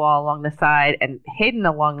climbing wall along the side, and hidden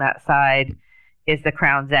along that side is the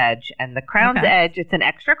Crown's Edge. And the Crown's Okay. Edge, it's an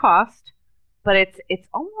extra cost, but it's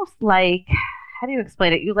almost like, how do you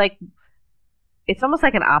explain it? It's almost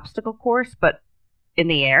like an obstacle course, but in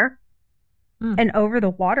the air. And over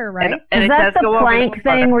the water, right? And Is it that does the go over plank the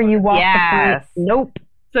thing where you walk Yes. the plank? Nope.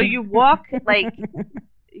 So you walk like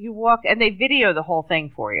you walk, and they video the whole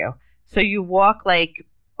thing for you. So you walk like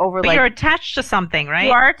over But like you're attached to something, right?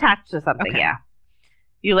 you are attached to something. Okay. Yeah,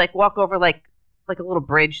 you like walk over like a little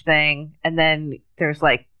bridge thing, and then there's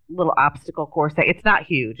like little obstacle course thing. It's not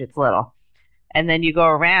huge; it's little, and then you go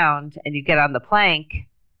around and you get on the plank,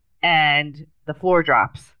 and the floor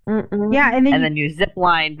drops, Mm-mm. Yeah, and then, and then you zip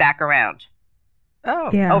line back around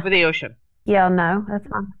Oh. yeah, over the ocean. Yeah, no, that's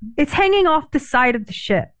fine. it's hanging off the side of the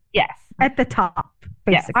ship Yes, at the top, and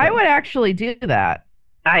Yes. basically. I would actually do that.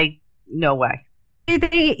 No way. Do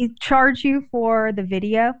they charge you for the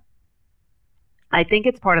video? I think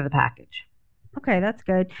it's part of the package. Okay, that's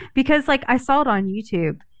good. Because like I saw it on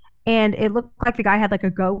YouTube and it looked like the guy had like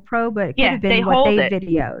a GoPro, but it could Yeah, have they been what hold they it.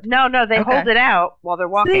 videoed. No, they Okay. hold it out while they're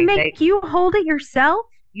So walking. they make you hold it yourself?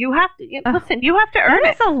 You have to Ugh. listen. You have to earn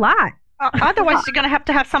That it. is a lot. Otherwise, you're going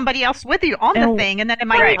to have somebody else with you on the And- thing, and then it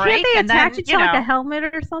might Right. break. Can't they and attach then, it to like a helmet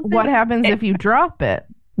or something? What happens if you drop it?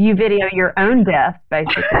 You video your own death,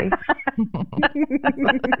 basically.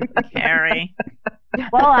 Carrie.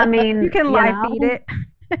 Well, I mean, You can live feed know, it.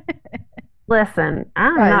 Listen, I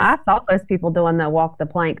don't know. I saw those people doing the walk the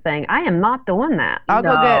plank thing. I am not doing that. I'll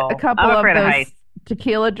go No, get a couple I'm of afraid of those heights.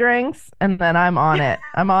 tequila drinks, and then I'm on it.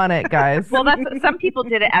 I'm on it, guys. Well, that's some people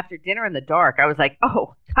did it after dinner in the dark. I was like,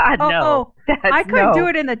 oh God, no. Oh, That's I couldn't no. do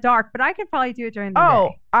it in the dark, but I could probably do it during the Oh,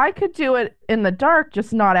 day. I could do it in the dark,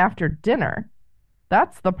 just not after dinner.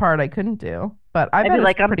 That's the part I couldn't do. But I I'd bet be it's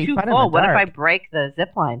like, I'm pretty too fun full. in the What if I dark. break the zip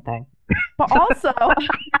line thing? But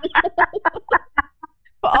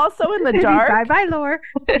also, in the Bye dark, bye, Laura.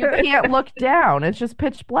 you can't look down. It's just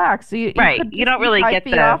pitch black, so you Right, could you just don't be really 5 get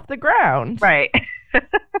feet the- off the ground. Right.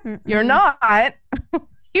 You're not.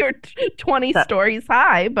 You're 20 So- stories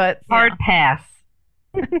high, but Hard pass.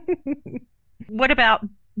 What about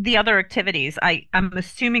the other activities? I'm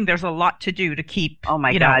assuming there's a lot to do to keep Oh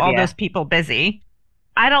my all God, yeah. those people busy.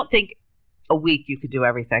 I don't think a week you could do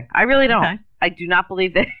everything. I really don't. Okay. I do not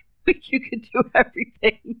believe that you could do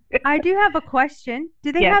everything. I do have a question.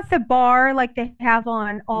 Do they Yes. have the bar like they have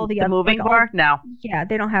on all the other moving like, all- bar? No. Yeah,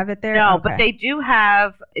 they don't have it there. No, Okay. but they do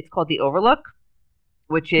have, it's called the Overlook,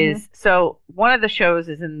 which is, so one of the shows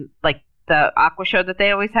is in like the Aqua show that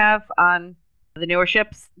they always have on the newer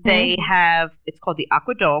ships. They have, it's called the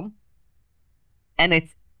Aqua Dome, and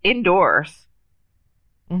it's indoors,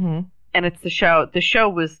 Mhm. and it's the show. The show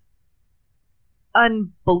was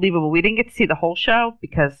unbelievable. We didn't get to see the whole show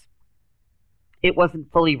because it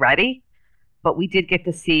wasn't fully ready, but we did get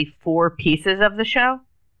to see 4 pieces of the show.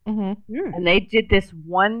 Mhm. And they did this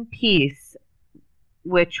one piece,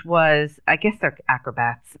 which was, I guess they're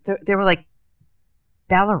acrobats. They were like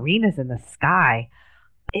ballerinas in the sky.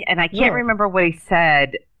 And I can't Yeah. remember what he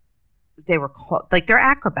said they were called. Like, they're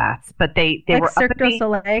acrobats, but they like were Cirque up du in the,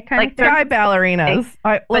 Soleil kind like of thing. Sky ballerinas.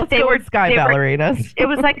 Let's they go were- with sky they were- ballerinas. it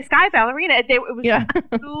was like a sky ballerina. It was Yeah.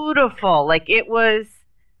 beautiful. Like, it was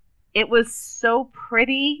so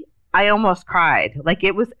pretty. I almost cried. Like,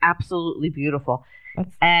 it was absolutely beautiful.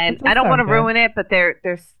 And That does I don't want to sound good. ruin it, but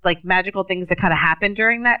there's like magical things that kind of happen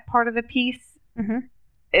during that part of the piece. Mhm.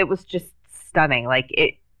 It was just stunning. Like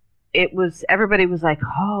it was, everybody was like,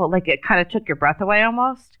 oh, like it kind of took your breath away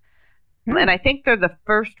almost. Hmm. And I think they're the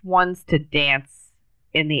first ones to dance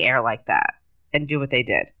in the air like that and do what they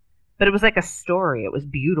did. But it was like a story. It was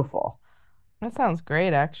beautiful. That sounds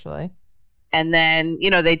great, actually. And then,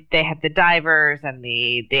 they had the divers and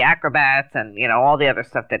the acrobats and, all the other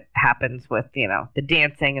stuff that happens with, the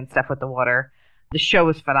dancing and stuff with the water. The show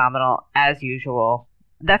was phenomenal, as usual.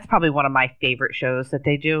 That's probably one of my favorite shows that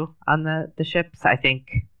they do on the ships. I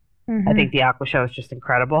think the Aqua show is just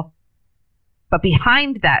incredible. But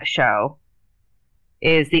behind that show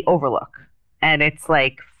is the Overlook. And it's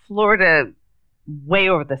like Florida way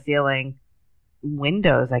over the ceiling,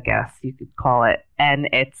 windows, I guess you could call it. And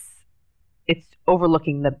it's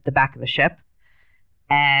overlooking the back of the ship,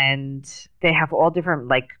 and they have all different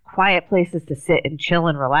like quiet places to sit and chill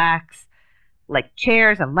and relax, like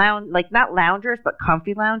chairs and lounge, like not loungers but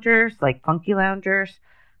comfy loungers, like funky loungers,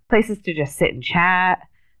 places to just sit and chat.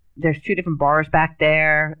 There's 2 different bars back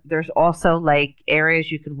there. There's also like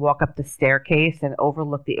areas you can walk up the staircase and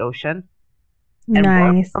overlook the ocean. And work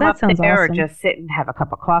Nice. from That up sounds there, awesome. Or just sit and have a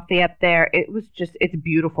cup of coffee up there. It's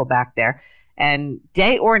beautiful back there. And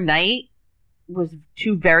day or night was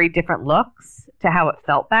 2 very different looks to how it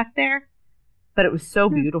felt back there, but it was so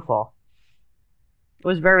beautiful. It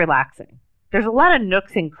was very relaxing. There's a lot of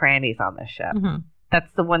nooks and crannies on this ship. Mhm.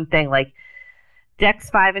 That's the one thing. Like decks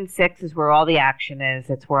 5 and 6 is where all the action is.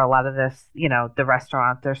 It's where a lot of this, the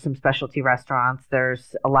restaurants. There's some specialty restaurants.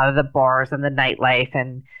 There's a lot of the bars and the nightlife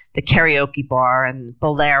and the karaoke bar and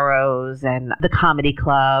boleros and the comedy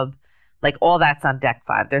club. Like all that's on deck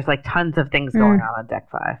 5. There's like tons of things going on deck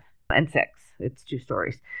 5 and 6. It's 2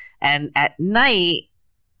 stories. And at night,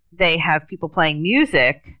 they have people playing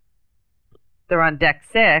music. They're on deck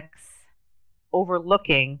 6,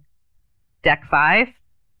 overlooking deck 5.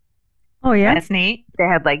 Oh yeah. That's neat. They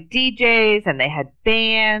had like DJs and they had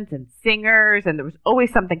bands and singers, and there was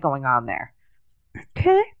always something going on there.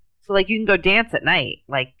 Okay. So like you can go dance at night,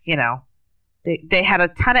 like, They had a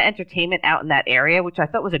ton of entertainment out in that area, which I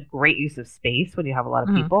thought was a great use of space when you have a lot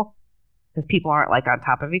of people, because people aren't like on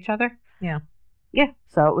top of each other. Yeah. Yeah,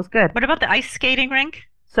 so it was good. What about the ice skating rink?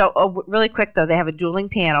 So really quick though, they have a dueling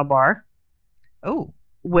piano bar, Oh,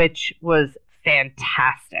 which was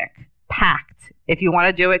fantastic. Packed. If you want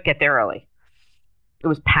to do it, get there early. It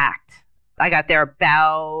was packed. I got there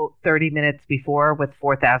about 30 minutes before with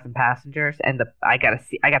 4,000 passengers, and I got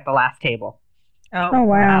the last table. Oh,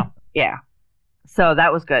 wow. Yeah. So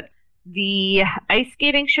that was good. The ice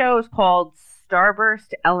skating show is called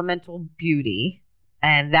Starburst Elemental Beauty,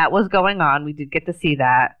 and that was going on. We did get to see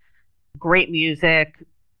that. Great music,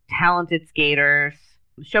 talented skaters.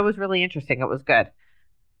 The show was really interesting. It was good.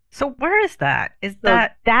 So where is that? Is So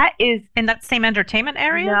that is in that same entertainment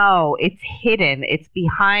area? No, it's hidden. It's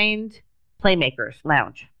behind Playmakers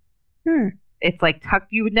Lounge. It's like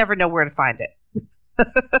tucked. You would never know where to find it.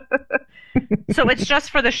 So it's just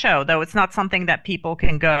for the show, though. It's not something that people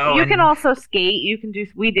can go. You can also skate. You can do.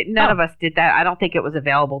 None of us did that. I don't think it was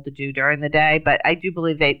available to do during the day, but I do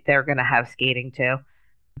believe they're going to have skating too.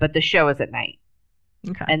 But the show is at night.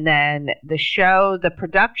 Okay. And then the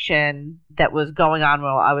production that was going on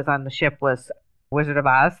while I was on the ship was Wizard of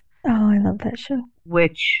Oz, Oh, I love that show.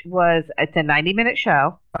 which it's a 90-minute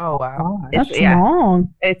show. Oh wow. It's- That's yeah.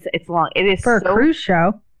 long It's long. It is for a cruise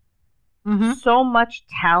show. Mm-hmm. so much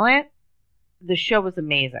talent. The show was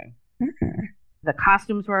amazing. The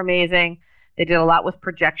costumes were amazing. They did a lot with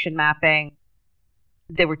projection mapping.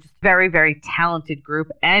 They were just very, very talented group,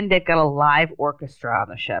 and they've got a live orchestra on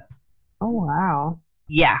the ship. Oh wow.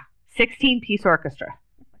 Yeah, 16-piece orchestra.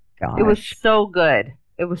 Gosh. It was so good.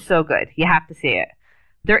 It was so good. You have to see it.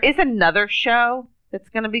 There is another show that's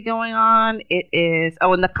going to be going on. It is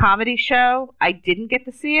in the comedy show. I didn't get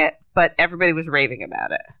to see it, but everybody was raving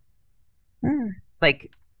about it.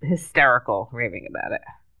 Like hysterical raving about it.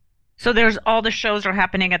 So there's all the shows are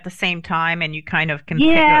happening at the same time, and you kind of can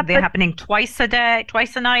Yeah, pick. They're but- happening twice a day,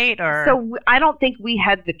 twice a night, or So I don't think we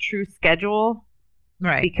had the true schedule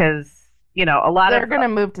right. because a lot They're of gonna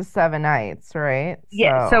move to 7 nights, right?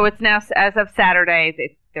 yeah. So it's now as of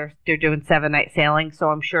Saturday they're doing 7-night sailing. So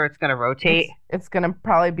I'm sure it's going to rotate. it's gonna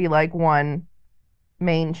probably be like one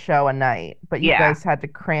main show a night, but you Yeah. guys had to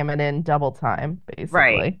cram it in double time, basically.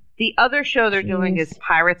 Right. The other show they're doing is Jeez.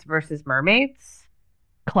 Pirates versus Mermaids.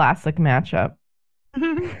 Classic matchup.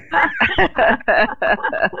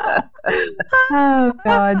 Oh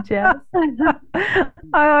God, Jess.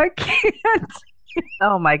 I can't.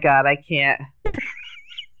 Oh my God, I can't.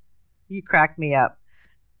 You cracked me up.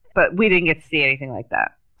 But we didn't get to see anything like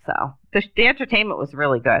that. So the entertainment was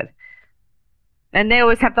really good. And they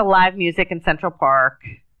always have the live music in Central Park.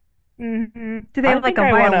 Mm-hmm. Do they I have like think a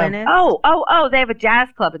I wanna- violinist? Oh, they have a jazz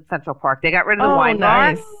club in Central Park. They got rid of the wine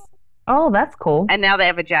bar, nice. Oh, that's cool. and now they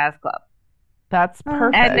have a jazz club. That's Oh,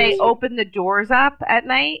 perfect. And they open the doors up at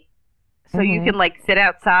night, so you Mhm. can like sit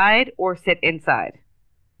outside or sit inside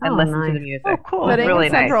and Oh, listen to nice. the music. Oh, cool. It's Sitting really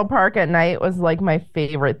in nice. Central Park at night was like my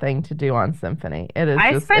favorite thing to do on Symphony. It is.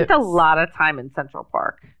 I just, spent a it's- lot of time in Central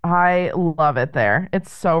Park. I love it there.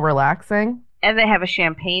 It's so relaxing. And they have a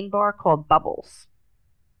champagne bar called Bubbles.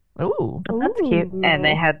 Ooh. Oh, that's cute. And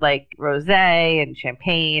they had like rosé and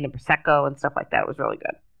champagne and prosecco and stuff like that. It was really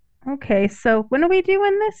good. Okay, so when are we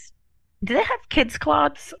doing this? Do they have kids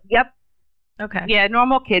clubs? Yep. Okay. Yeah,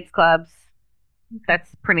 normal kids clubs.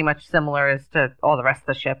 That's pretty much similar as to all the rest of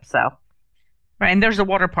the ship. So Right, and there's a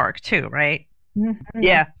water park too, right? Mm-hmm.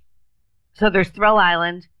 yeah. So there's Thrill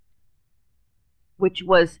Island, which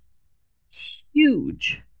was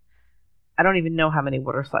huge. I don't even know how many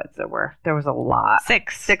water slides there were. There was a lot.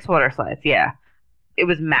 6. 6 water slides. Yeah. It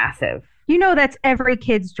was massive. You know that's every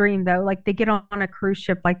kid's dream though. Like they get on a cruise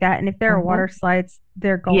ship like that, and if there are Mhm. water slides,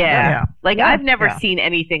 they're going. Yeah. Yeah. Like Yeah. I've never Yeah. seen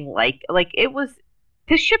anything like it was.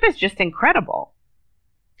 This ship is just incredible.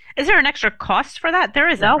 Is there an extra cost for that? There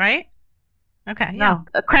isn't, Nope. right? Okay. No,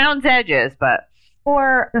 Crown's Edges, but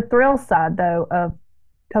Or the thrill side though of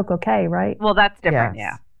Coco Cay, right? well, that's different.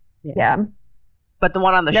 Yes. Yeah. But the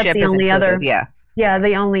one on the That's ship the is only included, other- Yeah. Yeah,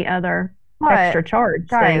 the only other But extra charge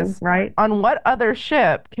guys, thing, right? on what other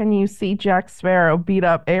ship can you see Jack Sparrow beat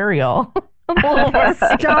up Ariel?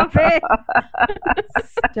 Stop it!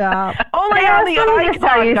 Stop. Only on the Let me just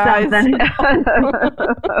tell you icon, guys.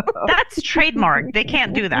 something. That's trademark. They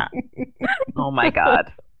can't do that. Oh my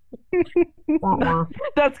God. Wah-wah.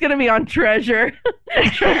 That's gonna be on Treasure.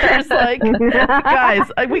 Treasure's like, guys,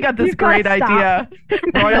 we got this You gotta great idea.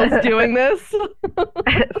 Royals doing this.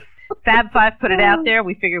 Fab Five put it out there.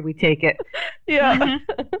 We figured we'd take it. Yeah. Mhm.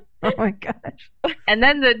 Oh my gosh. And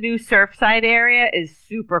then the new Surfside area is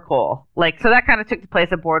super cool. Like, so that kind of took the place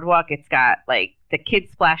of Boardwalk. It's got like the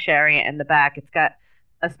kids splash area in the back. It's got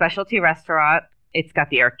a specialty restaurant. It's got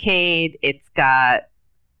the arcade. It's got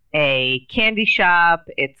a candy shop.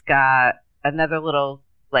 It's got another little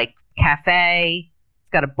like cafe.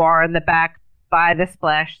 It's got a bar in the back by the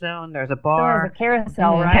splash zone. There's a bar. There's a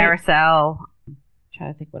carousel, right? Carousel. I'm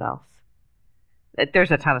trying to think what else.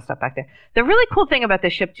 There's a ton of stuff back there. The really cool thing about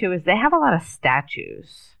this ship too is they have a lot of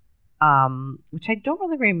statues, which I don't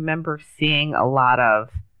really remember seeing a lot of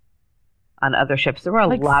on other ships. There were a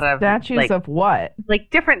Like lot of statues of what? like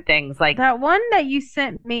different things, like That one that you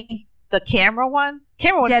sent me, the camera one.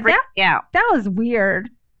 Camera one Yeah, freaked me out. that was weird.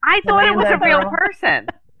 I thought it was a Miranda real girl. person.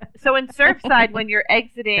 So in Surfside, when you're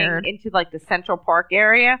exiting Weird. into like the Central Park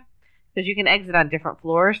area, because you can exit on different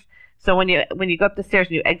floors. So when you go up the stairs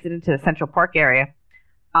and you exit into the Central Park area,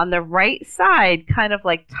 on the right side, kind of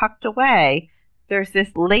like tucked away, there's this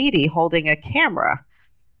lady holding a camera.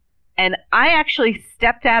 And I actually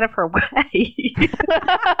stepped out of her way,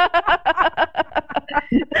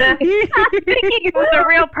 thinking it was a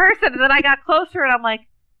real person. And then I got closer and I'm like,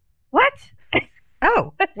 what?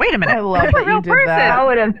 Oh, wait a I minute. love That's a that real you did person. that. I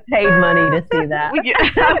would have paid money to see that.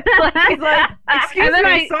 He's like, excuse And then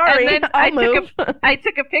me, sorry, and then I'll move. I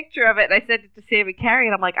took a picture of it and I sent it to Sammy Carey,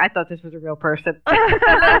 and I'm like, I thought this was a real person. Is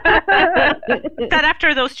that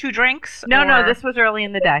after those 2 drinks? No, or- this was early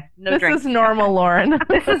in the day. No This drinks. is normal, Lauren.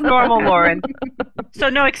 This is normal, Lauren. So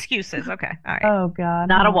no excuses. Okay. All right. Oh god.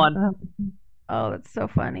 Not a one. Oh, that's so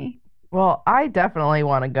funny. Well, I definitely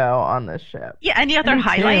want to go on this ship. Yeah. Any other Me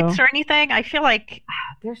highlights too. or anything? I feel like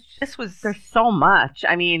There's this was. there's so much.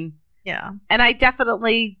 I mean, Yeah. and I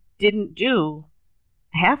definitely didn't do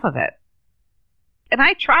half of it. And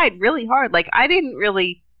I tried really hard. Like I didn't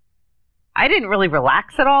really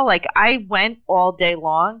relax at all. Like I went all day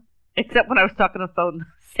long, except when I was talking on the phone with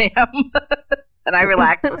Sam, and I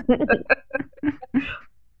relaxed.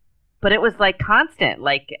 But it was like constant,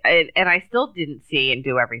 and I still didn't see and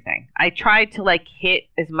do everything. I tried to like hit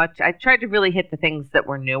as much. I tried to really hit the things that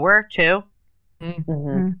were newer too.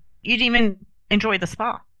 Mhm. You didn't even enjoy the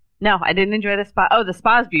spa. No, I didn't enjoy the spa. Oh, the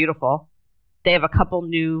spa's beautiful. They have a couple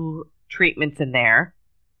new treatments in there.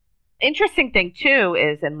 Interesting thing too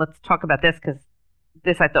is, and let's talk about this because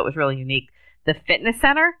this I thought was really unique. The fitness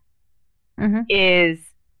center Mhm. is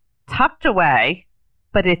tucked away,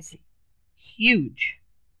 but it's huge.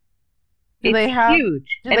 Do they have-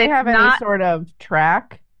 huge. Do And they it's have any not- sort of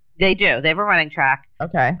track? They do. They have a running track,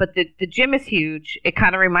 Okay. but the gym is huge. It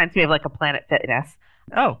kind of reminds me of like a Planet Fitness,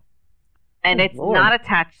 Oh. and Oh, it's Lord. not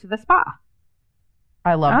attached to the spa.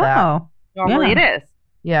 I love that. Oh. Normally Yeah. it is.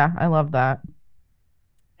 Yeah, I love that.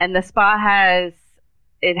 And the spa has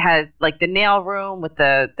like the nail room with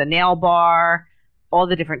the nail bar, all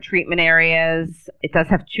the different treatment areas. It does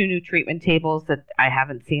have 2 new treatment tables that I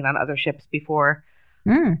haven't seen on other ships before.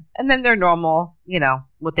 Mm. And then they're normal,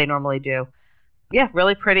 what they normally do. Yeah,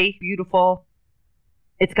 really pretty, beautiful.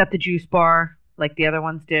 It's got the juice bar like the other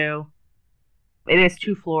ones do. It is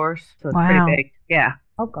 2 floors, so it's Wow. pretty big. Yeah.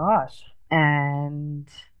 Oh gosh. And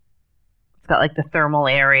it's got like the thermal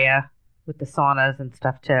area with the saunas and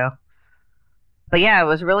stuff too. But yeah, it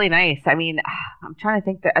was really nice. I mean, I'm trying to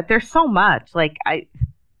think that there's so much. Like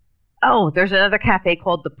there's another cafe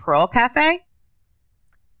called the Pearl Cafe.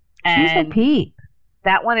 She's a And Pete.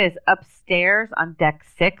 that one is upstairs on deck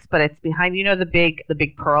 6, but it's behind, the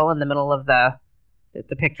big pearl in the middle of the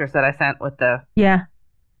pictures that I sent with the. Yeah.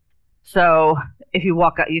 So if you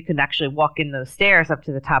walk up, you can actually walk in those stairs up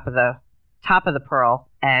to the top of the pearl,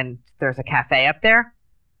 and there's a cafe up there.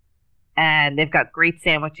 And they've got great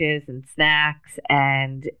sandwiches and snacks,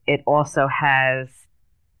 and it also has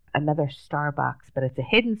another Starbucks, but it's a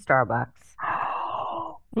hidden Starbucks.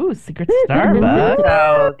 Ooh, secret Starbucks.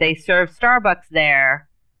 So they serve Starbucks there.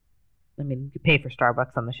 I mean, you pay for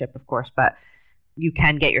Starbucks on the ship, of course, but you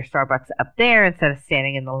can get your Starbucks up there instead of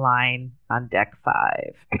standing in the line on deck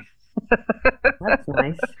 5. That's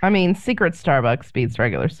nice. I mean, secret Starbucks beats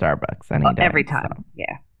regular Starbucks any day. Every time. so.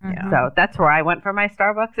 Yeah. Mhm. So that's where I went for my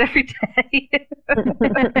Starbucks every day.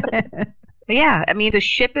 But yeah, I mean, the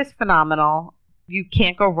ship is phenomenal. You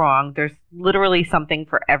can't go wrong. There's literally something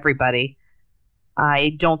for everybody.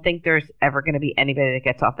 I don't think there's ever going to be anybody that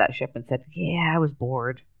gets off that ship and said, yeah, I was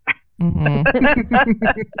bored. Mhm.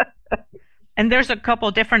 And there's a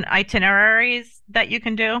couple different itineraries that you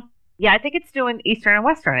can do. Yeah, I think it's doing Eastern and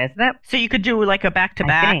Western, isn't it? So you could do like a back to I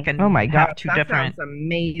back think. and Oh my have god, 2 that different. sounds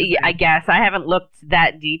amazing. Yeah, I guess. I haven't looked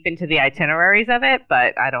that deep into the itineraries of it,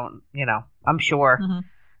 but I don't, I'm sure. Mhm.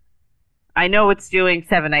 I know it's doing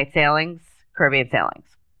 7-night sailings, Caribbean sailings.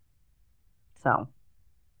 So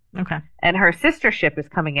Okay. And her sister ship is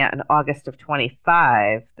coming out in August of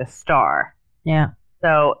 25, the Star. Yeah.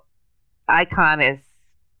 So Icon is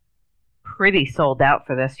pretty sold out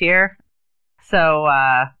for this year. So,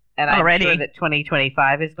 and I'm Already. sure that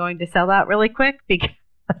 2025 is going to sell out really quick because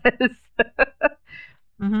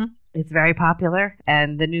Mm-hmm. it's very popular.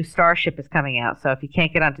 And the new Star ship is coming out. So if you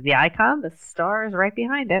can't get onto the Icon, the Star is right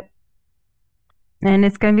behind it. And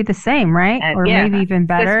it's going to be the same, right? And Or yeah, maybe even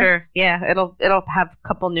better. Sister, yeah, it'll have a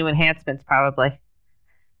couple new enhancements probably.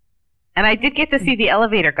 And I did get to see the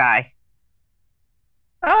elevator guy.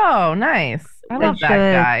 Oh, nice. I love that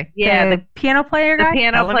The- guy. Yeah, the piano player the guy?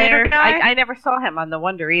 piano Elevator player. guy? I never saw him on the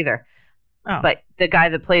Wonder either. Oh. But the guy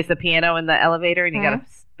that plays the piano in the elevator and you gotta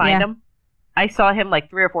find Yeah. him. I saw him like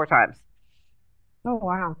 3 or 4 times. Oh,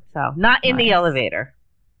 wow. So not in the Nice. elevator,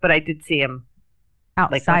 but I did see him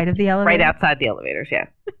Outside of the elevator? right outside the elevators. Yeah.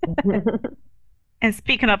 And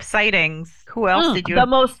speaking of sightings, who else did you? The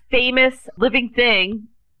most famous living thing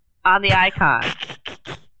on the Icon.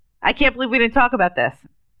 I can't believe we didn't talk about this.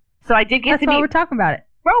 So I did get That's to why meet we're talking about it.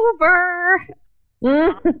 Rover.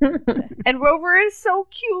 And Rover is so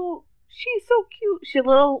cute. She's so cute. She's a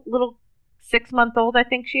little 6-month-old, I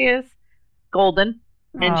think she is. Golden.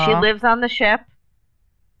 And she Aw. lives on the ship.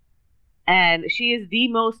 And she is the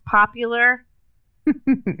most popular,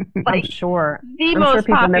 I'm like sure. the I'm most sure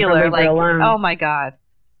people never popular. leave her Like, alone. oh my god.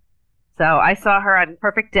 So I saw her on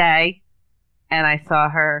Perfect Day, and I saw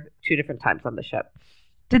her 2 different times on the ship.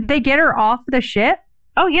 Did they get her off the ship?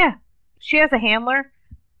 Oh yeah, she has a handler.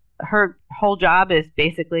 Her whole job is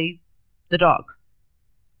basically the dog.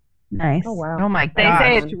 Nice. Oh, wow. Oh my They gosh.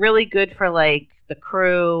 say it's really good for like the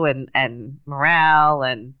crew and morale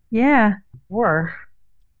and Yeah. Sure.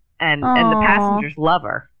 the Aw. passengers love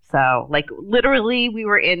her. So like literally we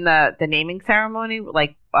were in the naming ceremony,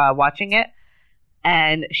 like watching it,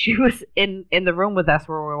 and she was in the room with us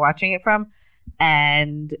where we were watching it from,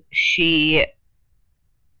 and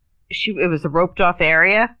it was a roped off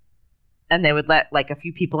area, and they would let like a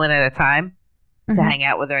few people in at a time to Mhm. hang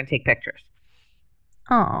out with her and take pictures.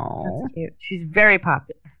 Oh. That's cute. She's very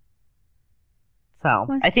popular. So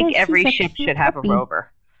Well, I think yeah, every she's a ship cute should have puppy. a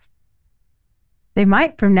rover. They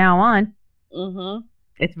might from now on. Mm-hmm.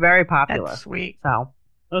 It's very popular. That's sweet. So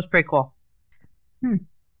it was pretty cool. Hmm.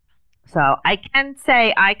 So I can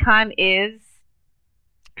say Icon is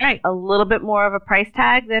Right. a little bit more of a price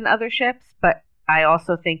tag than other ships, but I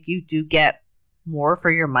also think you do get more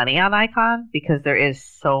for your money on Icon because there is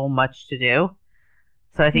so much to do.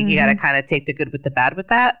 So I think you got to kind of take the good with the bad with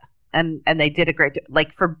that. And they did a great,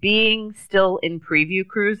 like for being still in preview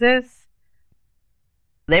cruises,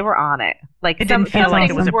 they were on it. Like It some didn't feel like it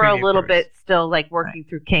things was a were a preview little cruise. bit still like working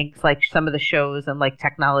through kinks, like some of the shows and like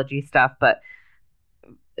technology stuff, but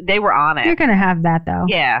they were on it. You're going to have that, though.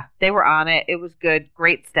 Yeah, they were on it. It was good.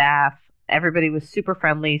 Great staff. Everybody was super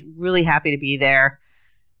friendly. Really happy to be there.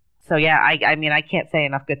 So yeah, I mean, I can't say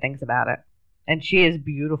enough good things about it. And she is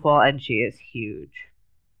beautiful and she is huge.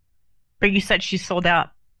 But you said she sold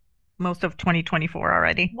out most of 2024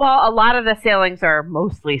 already. Well, a lot of the sailings are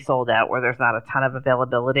mostly sold out where there's not a ton of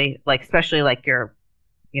availability, like especially like your,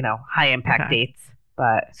 high impact Okay. dates.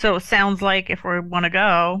 But So it sounds like if we want to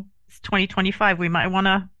go, it's 2025. We might want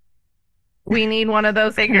to. We need one of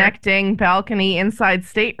those Figure. connecting balcony inside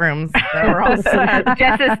staterooms that we're all set.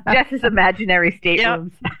 Jess's imaginary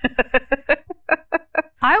staterooms.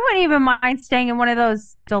 I wouldn't even mind staying in one of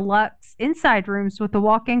those deluxe inside rooms with a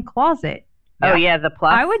walk-in closet. Oh yeah, the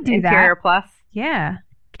plus. I would do interior that. plus. Yeah.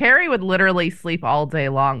 Carrie would literally sleep all day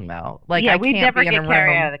long, though. Like yeah, I we'd can't never be in get a Carrie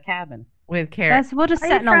room out of the cabin. with Carrie. We'll just What are set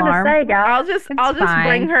you an trying alarm. to say, guys? I'll just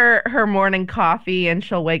bring fine. her morning coffee and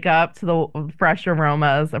she'll wake up to the fresh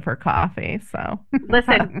aromas of her coffee. So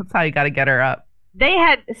Listen, that's how you got to get her up.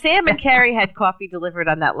 Sam and Carrie had coffee delivered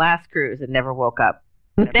on that last cruise and never woke up.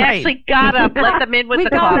 They Right. actually got up, let them in with We the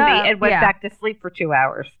got coffee, up, and went yeah. back to sleep for 2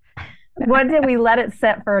 hours. What did we let it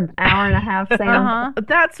set for an hour and a half, Sam? Uh-huh. But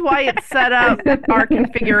that's why it's set up. Our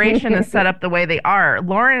configuration is set up the way they are.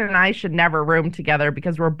 Lauren and I should never room together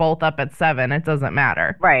because we're both up at 7. It doesn't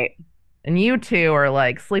matter. Right. And you two are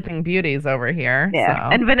like sleeping beauties over here. Yeah.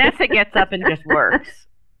 So. And Vanessa gets up and just works.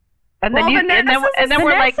 And then Well, and then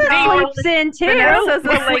we're like, Vanessa no, sleeps in too. Vanessa's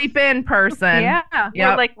We're a like- sleep-in person. Yeah. we're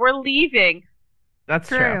Yep, like, we're leaving. that's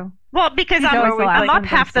true. True. Well, because She's I'm always the last up one to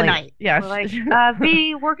half the sleep. night. Yeah. We're like,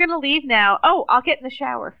 V, we're gonna leave now. Oh, I'll get in the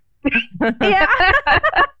shower. Yeah.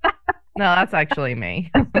 No, that's actually me.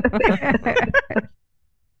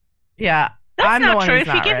 Yeah. That's I'm the not one true. who's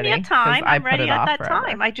If you not give me a ready, 'cause time, I I'm put ready it at off that forever.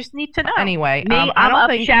 time. I just need to know. Anyway, Me, I I'm don't up,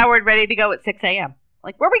 think showered, ready to go at 6 a.m.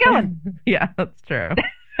 Like, where are we going? Yeah, that's true.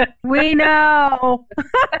 We know.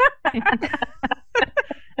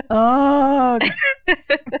 Ugh.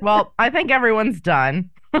 Well, I think everyone's done.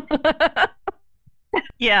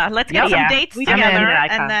 Yeah, let's get Yep. some Yeah, dates we can together, make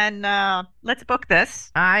it icon. and then let's book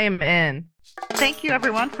this. I am in. Thank you,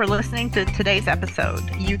 everyone, for listening to today's episode.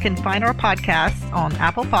 You can find our podcasts on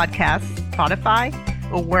Apple Podcasts, Spotify,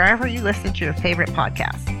 or wherever you listen to your favorite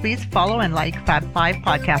podcasts. Please follow and like Fab 5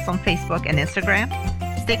 Podcasts on Facebook and Instagram.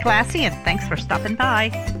 Stay classy, and thanks for stopping by.